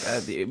still like,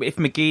 if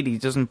McGeady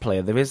doesn't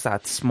play, there is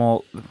that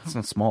small, it's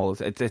not small,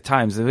 at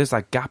times there is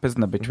that gap,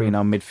 isn't there, between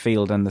our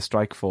midfield and the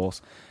strike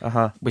force,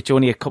 which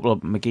only a couple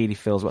of McGeady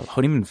fills, well,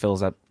 Honeyman fills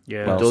that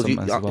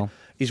as well.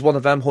 He's one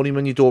of them,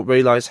 Honeyman, you don't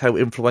realise how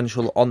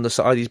influential on the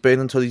side he's been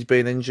until he's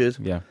been injured.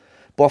 Yeah.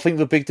 But I think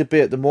the big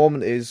debate at the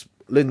moment is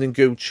Lyndon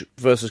Gooch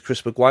versus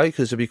Chris Maguire,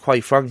 because to be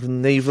quite frank,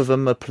 neither of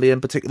them are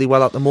playing particularly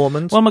well at the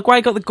moment. Well,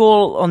 Maguire got the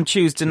goal on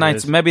Tuesday night,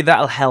 so maybe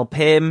that'll help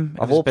him.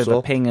 I hope a bit so. Of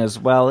a ping as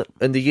well.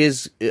 And he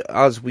is,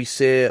 as we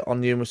say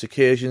on numerous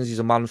occasions, he's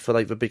a man for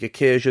like the big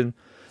occasion.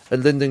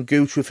 And Lyndon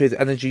Gooch, with his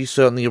energy, is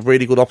certainly a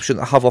really good option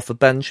to have off the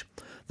bench.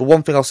 The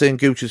one thing I'll say in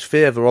Gooch's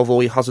favour, although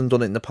he hasn't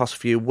done it in the past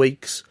few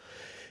weeks,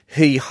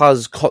 he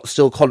has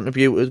still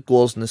contributed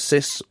goals and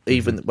assists,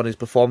 even when his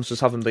performances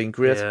haven't been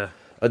great. Yeah.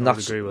 And I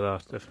would agree with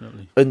that,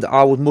 definitely. And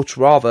I would much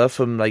rather,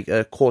 from like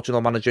a coaching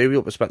or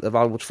managerial perspective,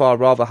 I would far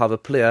rather have a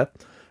player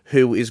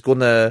who is going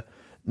to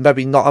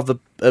maybe not have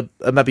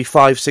a maybe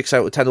 5, 6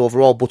 out of 10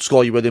 overall, but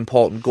score you an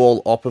important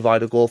goal or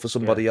provide a goal for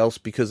somebody else,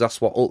 because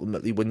that's what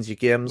ultimately wins your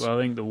games. Well,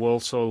 I think the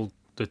Walsall,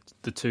 the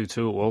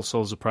 2-2 at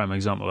Walsall's a prime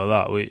example of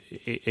that.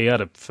 He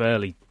had a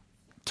fairly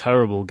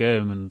terrible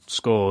game and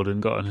scored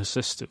and got an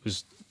assist. It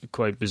was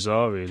quite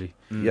bizarre, really.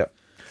 Yeah.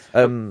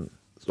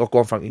 Go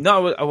on, Frankie.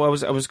 No, I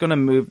was going to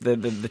move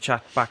the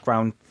chat back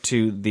round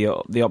to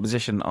the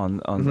opposition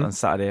on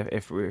Saturday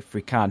if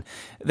we can.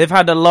 They've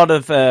had a lot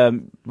of they've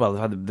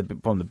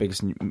had one of the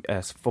biggest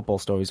football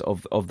stories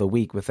of the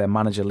week, with their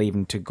manager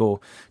leaving to go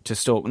to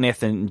Stoke.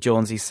 Nathan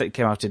Jones, he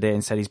came out today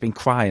and said he's been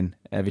crying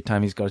every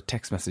time he's got a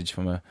text message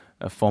from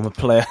a former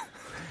player.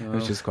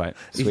 Which is quite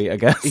sweet, I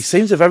guess. He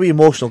seems a very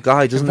emotional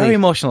guy, doesn't he? A very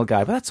emotional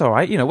guy, but that's all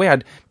right. We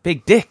had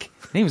Big Dick,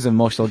 and he was an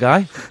emotional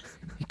guy.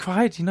 He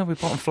cried, we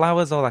bought him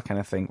flowers, all that kind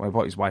of thing. Well, we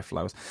bought his wife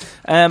flowers.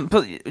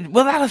 But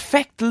will that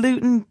affect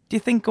Luton, do you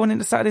think, going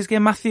into Saturday's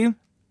game, Matthew?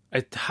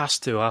 It has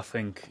to, I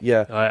think.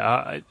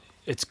 Yeah.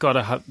 It's got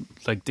to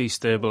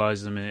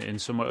destabilise them in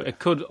some way. It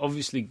could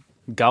obviously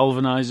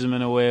galvanise them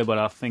in a way, but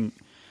I think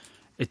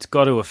it's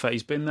got to affect.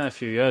 He's been there a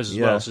few years as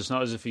well, so it's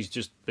not as if he's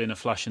just been a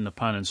flash in the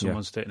pan and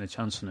someone's taking a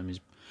chance on him.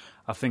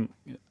 I think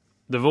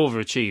they've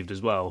overachieved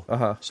as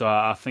well. So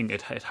I think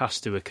it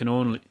has to. It can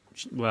only...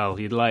 Well,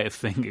 you'd like to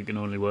think it can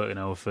only work in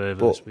our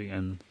favour this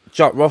weekend.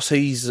 Jack Ross,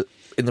 he's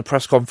in the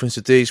press conference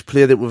today, he's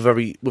played it with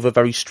a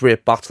very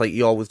straight bat, like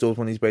he always does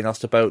when he's been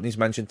asked about, and he's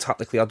mentioned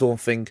tactically, I don't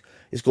think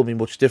it's going to be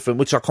much different,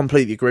 which I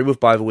completely agree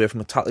with, by the way,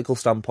 from a tactical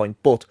standpoint.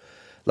 But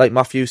like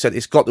Matthew said,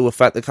 it's got to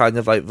affect the kind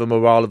of like the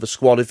morale of the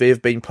squad if they've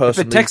been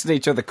personally... If they're texting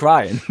each other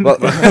crying.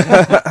 But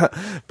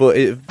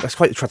that's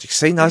quite a tragic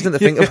scene, isn't it,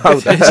 to think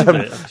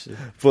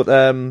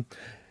about?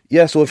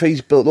 Yeah, so if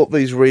he's built up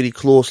these really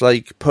close,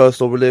 like,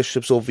 personal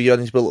relationships over the years,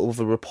 and he's built up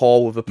a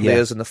rapport with the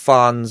players and the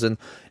fans, and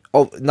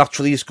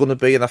naturally it's going to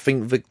be, and I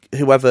think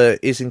whoever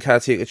is in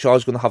caretaker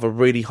charge is going to have a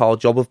really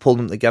hard job of pulling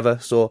them together.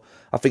 So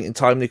I think in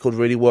time they could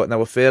really work in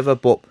our favour,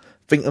 but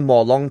thinking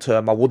more long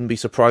term, I wouldn't be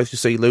surprised to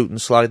see Luton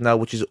slide now,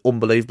 which is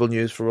unbelievable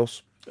news for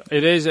us.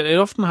 It is. It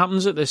often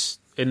happens in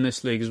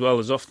this league as well.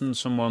 There's often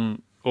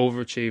someone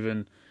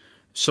overachieving.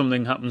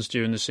 Something happens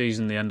during the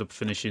season, they end up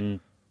finishing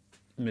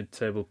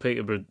mid-table.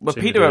 Peterborough. Well,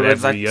 Peterborough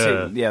every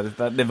year.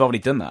 They've already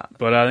done that.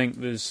 But I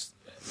think there's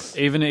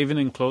even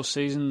in close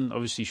season.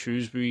 Obviously,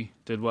 Shrewsbury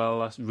did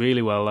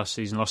really well last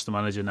season. Lost the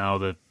manager now.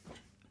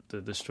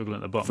 They're struggling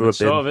at the bottom. It's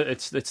sort of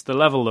it's the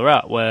level they're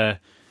at where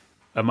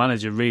a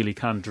manager really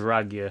can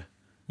drag you.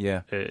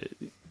 Yeah.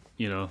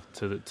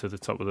 To the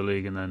top of the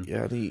league, and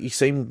then he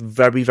seemed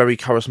very, very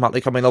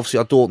charismatic. I mean, obviously,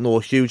 I don't know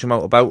a huge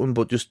amount about him,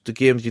 but just the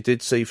games you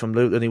did see from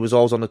Luton, he was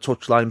always on the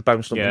touchline,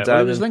 bouncing up and down.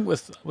 Well, he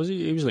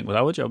was linked with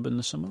our job in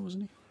the summer,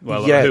 wasn't he?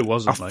 Well, who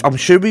wasn't? I'm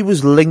sure he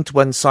was linked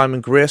when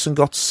Simon Grayson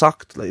got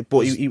sacked, but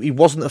he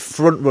wasn't a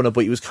front runner,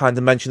 but he was kind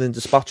of mentioned in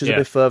dispatches a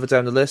bit further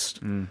down the list.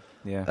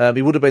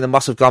 He would have been a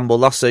massive gamble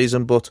last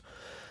season, but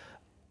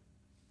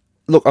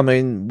look, I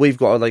mean, we've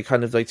got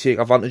to take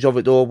advantage of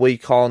it, though. We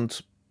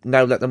can't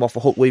now let them off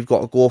the hook. We've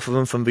got to go for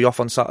them from the off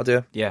on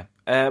Saturday. Yeah.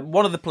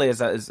 One of the players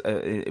that is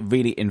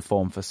really in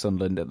form for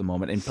Sunderland at the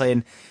moment, in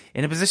playing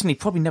in a position he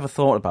probably never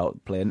thought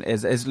about playing,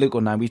 is Luke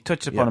O'Neill. We've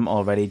touched upon him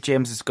already.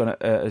 James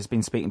has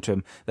been speaking to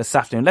him this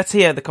afternoon. Let's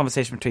hear the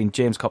conversation between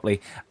James Copley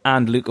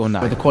and Luke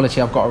O'Neill. With the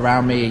quality I've got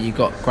around me, you've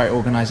got great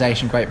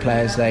organisation, great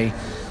players. They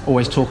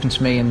always talking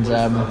to me, and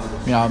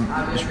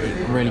I'm just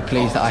really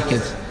pleased that I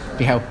could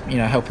be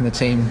helping the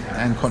team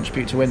and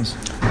contribute to wins.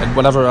 And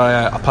whenever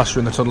I pass you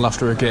in the tunnel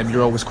after a game,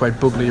 you're always quite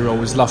bubbly, you're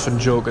always laughing,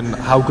 joking.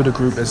 How good a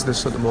group is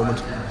this at the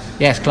moment?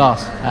 Yeah, it's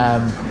class.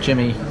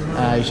 Jimmy,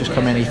 he's just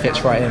come in, he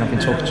fits right in. I've been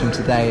talking to him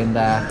today, and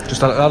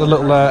just had a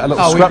little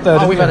scrap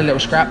there. We've had a little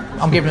scrap.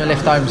 I'm giving him a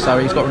lift home, so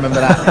he's got to remember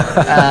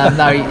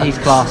that. He's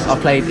class.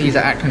 He's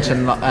at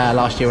Accrington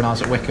last year when I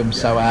was at Wickham,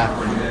 so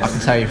I can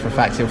tell you for a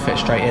fact he'll fit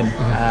straight in.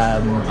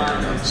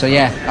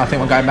 I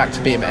think we're going back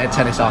to beat him at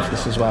tennis after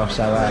this as well.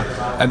 So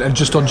and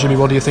just on Jimmy,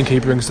 what do you think he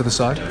brings to the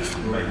side?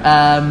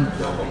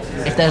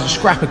 if there's a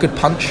scrap, a good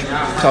punch.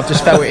 So I've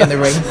just felt it in the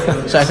ring.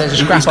 So if there's a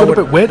scrap, he's got a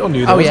bit weight on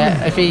you, though,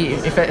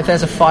 if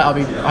there's a fight, I'll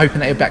be hoping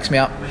that he backs me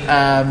up.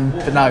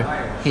 But no,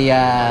 he's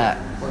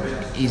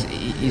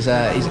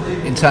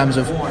in terms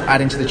of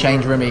adding to the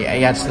change room, he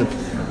adds to the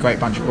great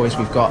bunch of boys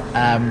we've got.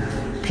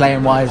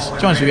 Playing wise, to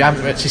be honest with you, I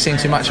haven't actually seen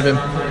too much of him.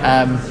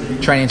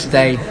 Training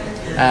today,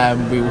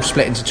 we will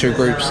split into 2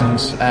 groups and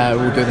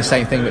we'll do the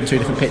same thing but 2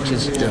 different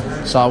pitches.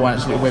 So I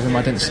won't with him.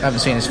 I haven't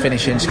seen his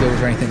finishing skills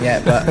or anything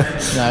yet, but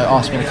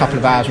ask me in a couple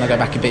of hours when I go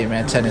back and beat him in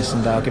head tennis,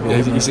 and I'll give you.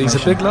 He's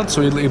a big lad,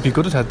 so he'll be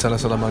good at head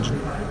tennis, I'd imagine.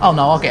 Oh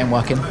no, I'll get him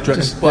working.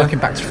 Working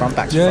back to front,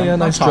 back to front. Yeah,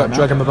 nice.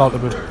 Drag him about a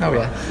bit. Oh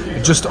yeah.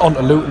 Just on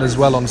to Luton as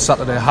well on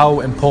Saturday. How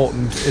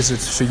important is it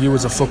for you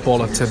as a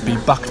footballer to be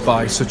backed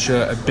by such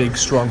a big,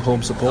 strong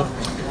home support?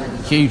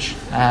 Huge.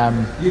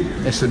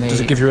 Does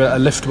it give you a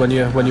lift when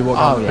you walk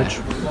down the pitch?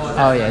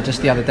 Oh yeah,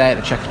 just the other day at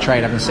the Checker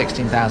Trade, having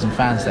 16,000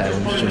 fans there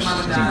was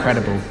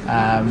incredible.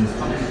 I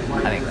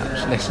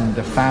think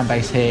the fan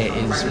base here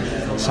is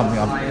something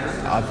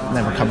I've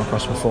never come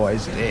across before. It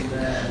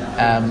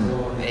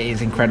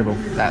is incredible.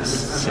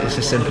 It's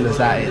as simple as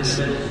that. It's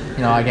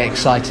I get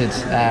excited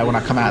when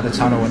I come out of the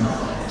tunnel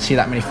and see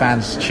that many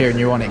fans cheering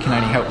you on. It can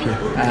only help you.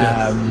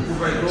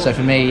 So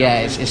for me,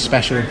 it's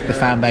special, the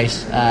fan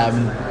base.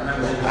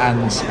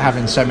 And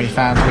having so many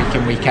fans week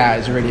in, week out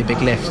is really a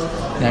big lift.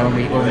 When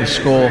we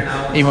score,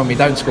 even when we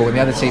don't score, when the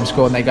other team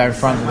score and they go in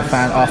front, and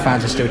our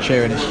fans are still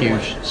cheering, it's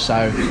huge.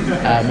 So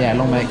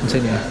long may it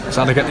continue.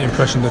 So I get the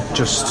impression that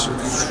just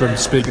from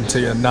speaking to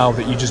you now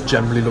that you just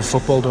generally love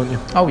football, don't you?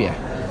 Oh yeah.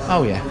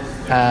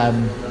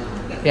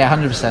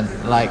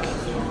 100%. Like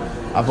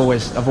I've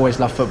always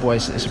loved football.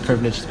 It's a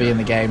privilege to be in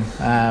the game.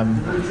 I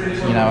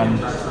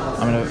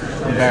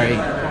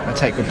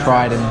take good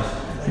pride in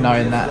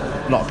knowing that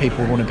a lot of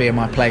people want to be in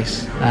my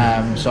place.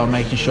 So I'm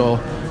making sure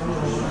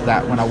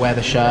that when I wear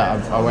the shirt,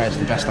 I wear it to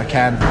the best I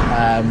can.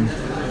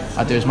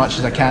 I do as much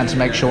as I can to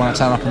make sure when I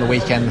turn up on the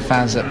weekend, the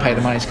fans that pay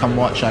the money to come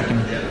watch, I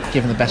can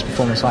give them the best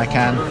performance I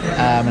can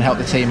and help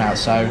the team out.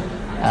 So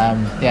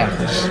I'm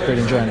just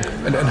really enjoying it.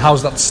 And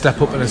how's that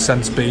step up in a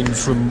sense been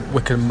from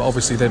Wycombe?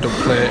 Obviously they don't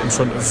play in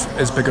front of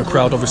as big a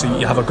crowd. Obviously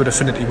you have a good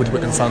affinity with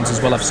Wycombe fans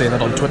as well. I've seen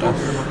that on Twitter.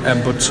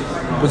 But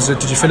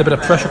did you feel a bit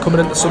of pressure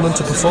coming into Sunderland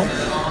to perform?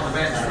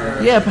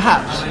 Yeah,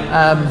 perhaps.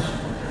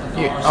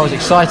 I was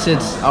excited.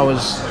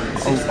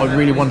 I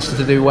really wanted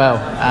to do well,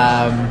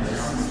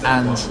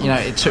 and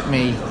it took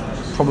me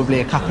probably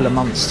a couple of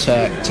months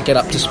to get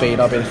up to speed.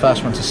 I'll be the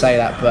first one to say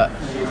that, but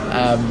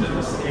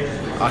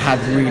I had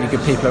really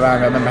good people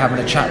around me. I remember having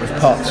a chat with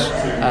Potts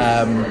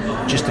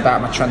just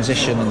about my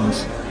transition, and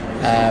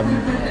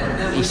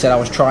he said I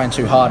was trying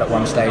too hard at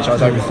one stage. I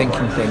was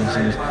overthinking things,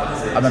 and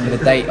I remember the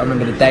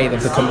date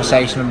of the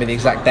conversation. I remember the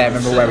exact day. I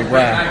remember where we were,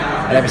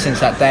 and ever since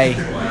that day,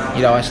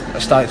 I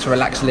started to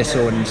relax a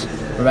little and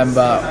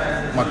remember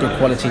my good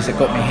qualities that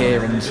got me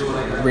here, and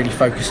really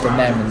focused on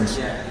them.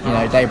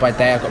 And day by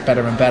day, I got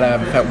better and better.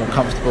 I felt more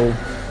comfortable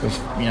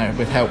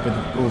with help with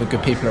all the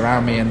good people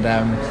around me. And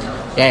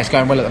it's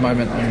going well at the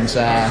moment. And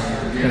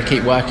I'm going to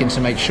keep working to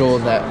make sure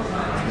that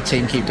the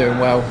team keep doing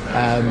well,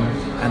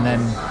 and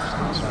then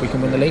we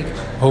can win the league.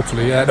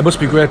 Hopefully, yeah. It must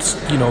be great,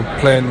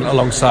 playing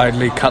alongside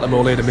Lee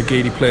Catamole, Aidan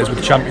McGeady players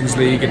with Champions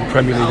League and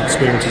Premier League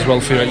experience as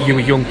well for you,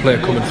 a young player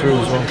coming through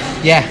as well.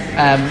 Yeah,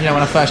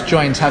 when I first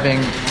joined,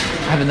 having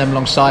them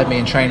alongside me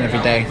and training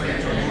every day,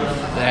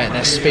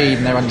 their speed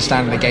and their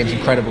understanding of the game is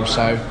incredible.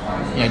 So,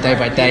 day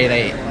by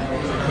day,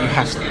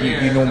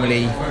 you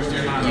normally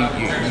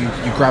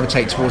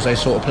gravitate towards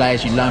those sort of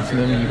players. You learn from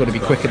them. You've got to be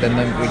quicker than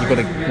them. You've got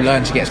to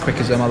learn to get as quick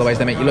as them. Otherwise,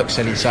 they make you look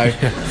silly. So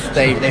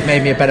they've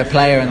made me a better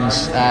player.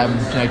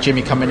 And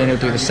Jimmy coming in, he'll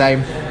do the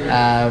same.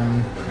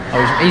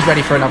 He's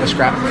ready for another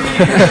scrap.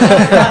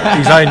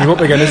 He's eyeing you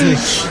up again, isn't he?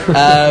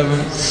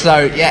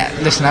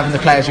 Listen, having the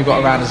players we've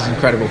got around us is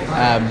incredible.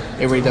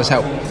 It really does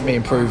help me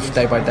improve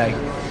day by day.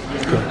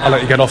 Cool. I'll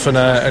let you get off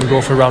and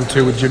go for round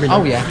 2 with Jimmy now.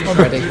 Oh yeah, I'm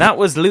ready. That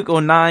was Luke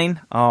O'Nine,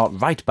 our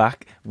right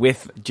back,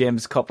 with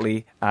James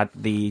Copley at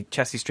the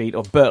Chelsea Street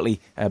or Birtley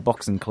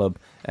Boxing Club.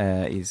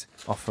 He's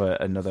off for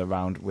another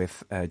round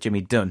with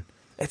Jimmy Dunn.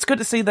 It's good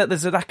to see that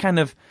there's that kind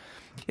of...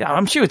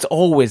 I'm sure it's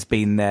always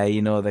been there,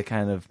 the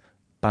kind of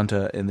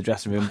banter in the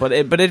dressing room, but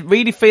it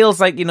really feels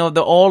like they're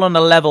all on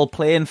a level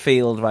playing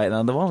field right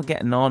now. They're all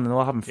getting on and they're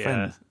all having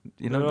friends.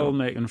 They're all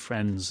making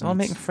friends. They're all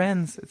making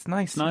friends. It's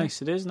nice. It's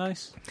nice. It is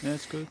nice. Yeah,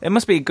 it's good. It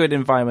must be a good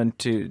environment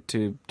to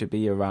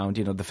be around.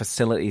 The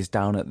facilities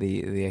down at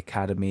the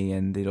academy,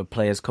 and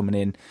players coming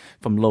in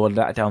from lower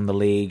down the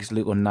leagues.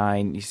 Luke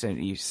O'Nine,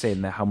 you're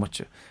saying there how much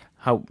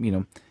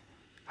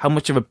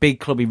of a big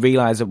club he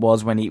realised it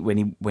was when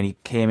he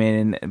came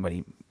in, and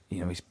when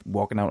he's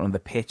walking out on the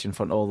pitch in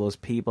front of all those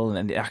people,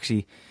 and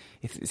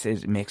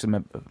it makes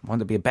him want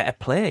to be a better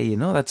player.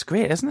 That's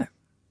great, isn't it?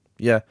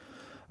 Yeah,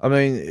 I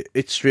mean,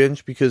 it's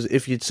strange because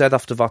if you'd said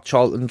after that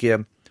Charlton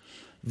game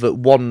that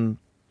one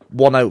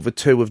out of the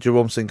 2 of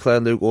Jerome Sinclair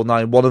and Luke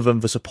O'Nine, one of them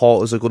the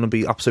supporters are going to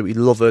be absolutely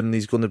loving,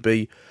 he's going to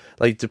be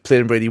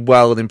playing really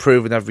well and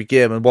improving every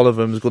game, and one of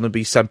them is going to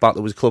be sent back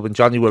to his club in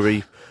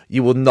January,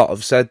 you would not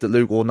have said that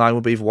Luke O'Nien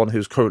would be the one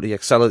who's currently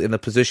excelling in a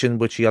position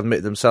which he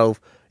admitted himself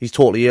he's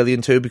totally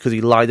alien to, because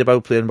he lied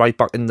about playing right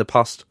back in the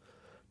past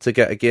to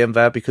get a game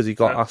there because he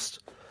got asked.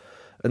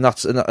 And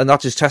that's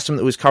just testament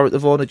to his character,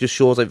 Vaughan. It just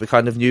shows like the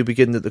kind of new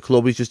beginning at the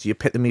club. He's just the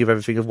epitome of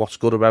everything of what's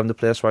good around the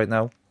place right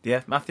now.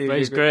 Yeah, Matthew. But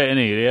he's great, isn't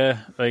he?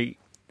 Yeah, like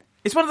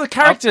it's one of the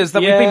characters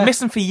that we've been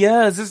missing for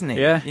years, isn't he?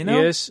 Yeah, you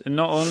know? He is. And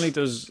not only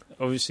does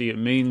obviously it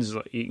means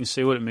like you can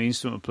see what it means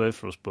to him to play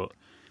for us, but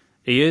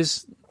he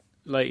is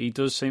like he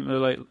does seem to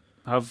like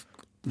have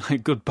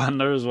like good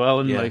banter as well,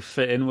 and like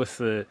fit in with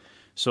the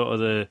sort of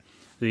the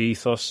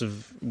ethos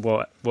of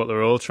what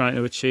they're all trying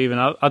to achieve.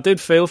 And I did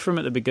feel for him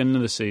at the beginning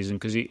of the season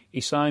because he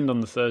signed on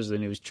the Thursday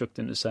and he was chucked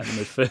into centre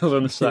midfield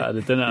on the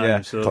Saturday, didn't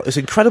I? So it's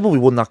incredible we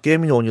won that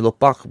game, you know, when you look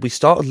back. We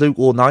started Luke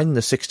O'Nien,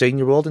 the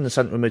 16-year-old, in the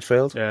centre of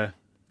midfield. Yeah.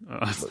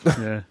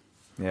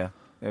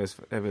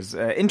 It was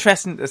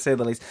interesting to say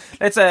the least.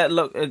 Let's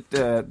look at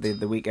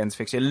the weekend's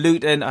fixture.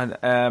 Luton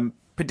and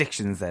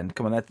predictions then.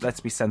 Come on,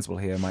 let's be sensible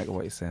here, Michael.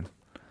 What are you saying?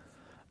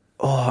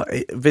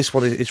 This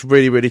one it's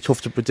really, really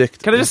tough to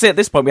predict. Can I just say at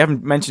this point we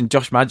haven't mentioned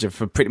Josh Madger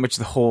for pretty much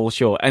the whole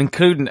show,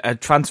 including a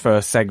transfer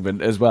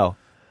segment as well.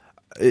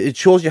 It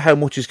shows you how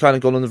much he's kind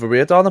of gone under the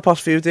radar in the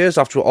past few days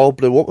after it all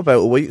blew up about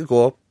a week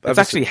ago. It's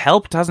actually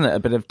helped, hasn't it? A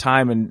bit of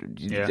time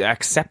and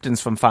acceptance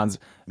from fans.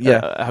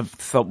 Have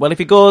thought, well, if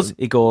he goes,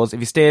 he goes.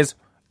 If he stays,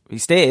 he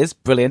stays.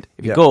 Brilliant.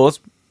 If he goes,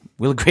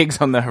 Will Griggs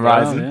on the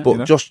horizon.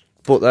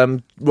 But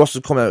Ross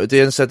has come out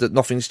today and said that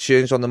nothing's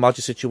changed on the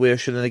Madger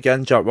situation. And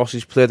again, Jack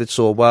Rossi's played it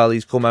so well.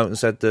 He's come out and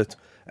said that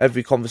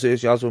every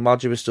conversation he has with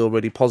Madger is still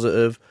really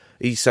positive.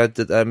 He said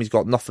that he's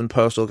got nothing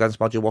personal against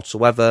Madger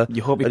whatsoever.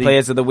 You hope he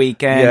plays at the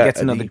weekend,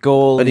 gets another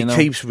goal. And he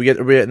keeps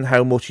reiterating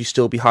how much he's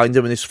still behind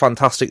him. And it's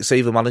fantastic to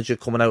see the manager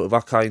coming out of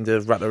that kind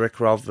of rhetoric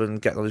rather than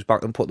getting on his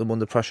back and putting them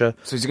under pressure.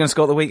 So is he going to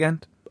score at the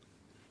weekend?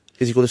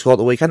 Is he going to score at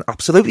the weekend?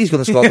 Absolutely, he's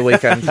going to score at the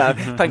weekend.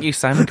 Thank you,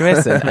 Simon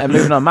Grayson.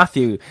 Moving on,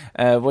 Matthew,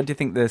 what do you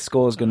think the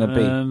score's going to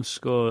be? I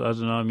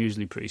don't know. I'm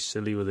usually pretty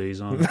silly with these,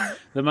 aren't I?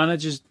 The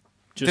manager's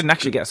just didn't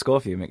actually get a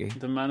score for you, Mickey.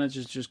 The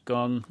manager's just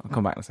gone. I'll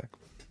come back in a sec.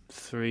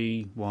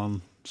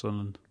 3-1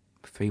 Sunderland.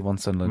 3-1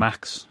 Sunderland.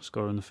 Max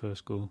scoring the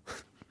first goal.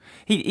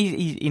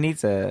 He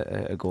needs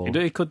a goal.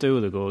 He could do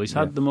with a goal. He's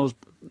had the most.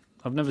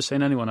 I've never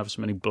seen anyone have so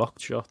many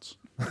blocked shots.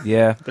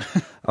 Yeah.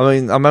 I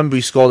mean, I remember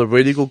he scored a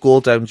really good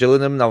goal down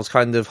Gillingham, and I was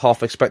kind of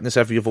half expecting this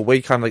every other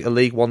week, kind of like a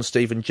League One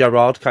Steven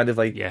Gerrard, kind of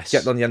like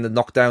getting on the end of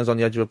knockdowns on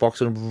the edge of a box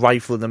and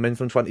rifling them in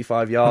from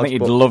 25 yards. I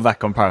think he'd love that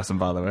comparison,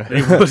 by the way.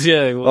 He would,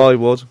 yeah. He would. Oh, he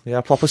would.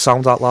 Yeah, proper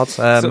sound that, lads.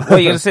 So what are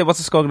you going to say? What's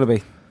the score going to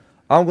be?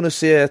 I'm going to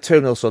say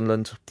 2-0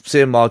 Sunderland.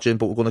 Same margin,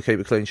 but we're going to keep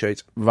a clean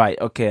sheet. Right,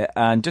 okay.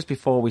 And just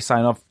before we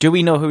sign off, do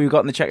we know who we've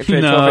got in the Checker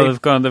Trade Trophy?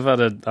 No, they've had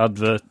an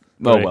advert.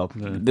 Well,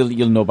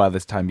 you'll know by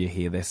this time you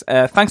hear this.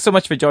 Thanks so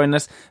much for joining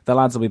us. The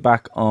lads will be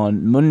back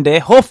on Monday,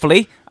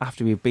 hopefully,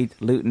 after we beat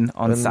Luton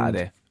on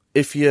Saturday.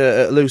 If you're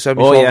at a loose end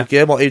before the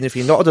game, or even if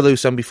you're not at a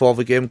loose end before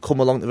the game, come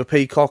along to the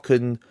Peacock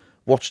and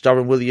watch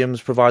Darren Williams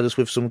provide us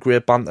with some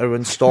great banter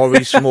and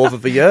stories from over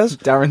the years.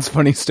 Darren's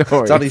funny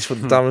stories.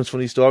 Darren's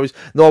funny stories.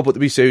 No, but to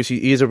be serious,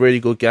 he is a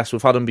really good guest.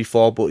 We've had him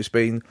before, but it's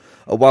been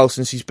a while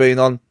since he's been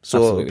on,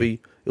 so it'll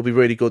be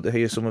really good to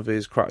hear some of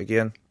his crack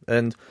again.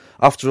 And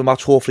after the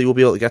match, hopefully we'll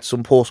be able to get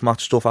some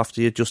post-match stuff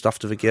just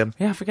after the game.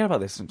 Yeah, forget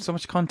about this. So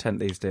much content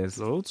these days.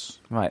 Loads.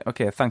 Right,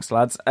 okay, thanks,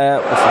 lads.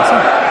 We'll see you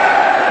soon.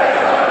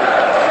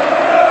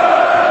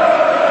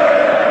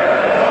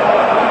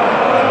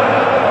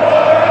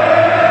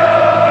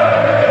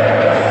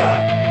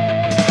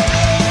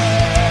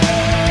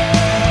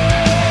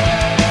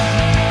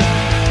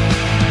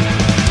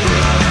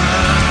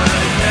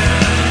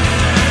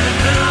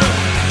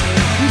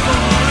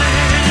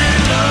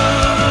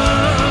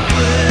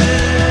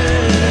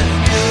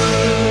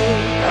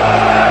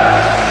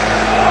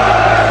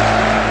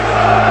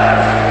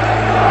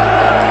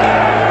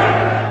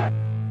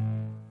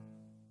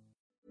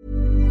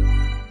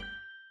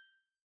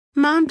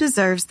 Mom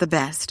deserves the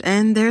best,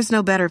 and there's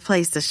no better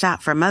place to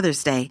shop for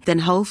Mother's Day than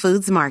Whole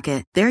Foods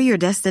Market. They're your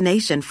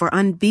destination for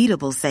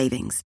unbeatable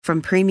savings,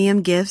 from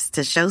premium gifts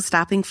to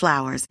show-stopping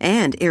flowers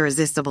and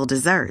irresistible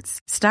desserts.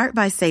 Start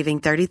by saving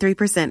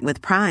 33%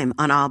 with Prime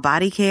on all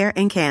body care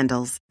and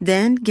candles.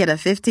 Then get a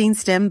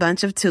 15-stem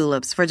bunch of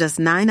tulips for just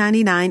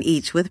 $9.99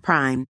 each with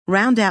Prime.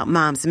 Round out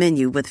Mom's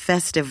menu with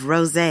festive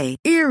rosé,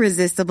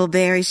 irresistible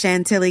berry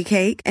chantilly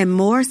cake, and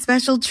more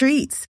special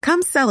treats.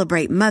 Come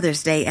celebrate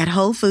Mother's Day at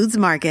Whole Foods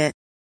Market.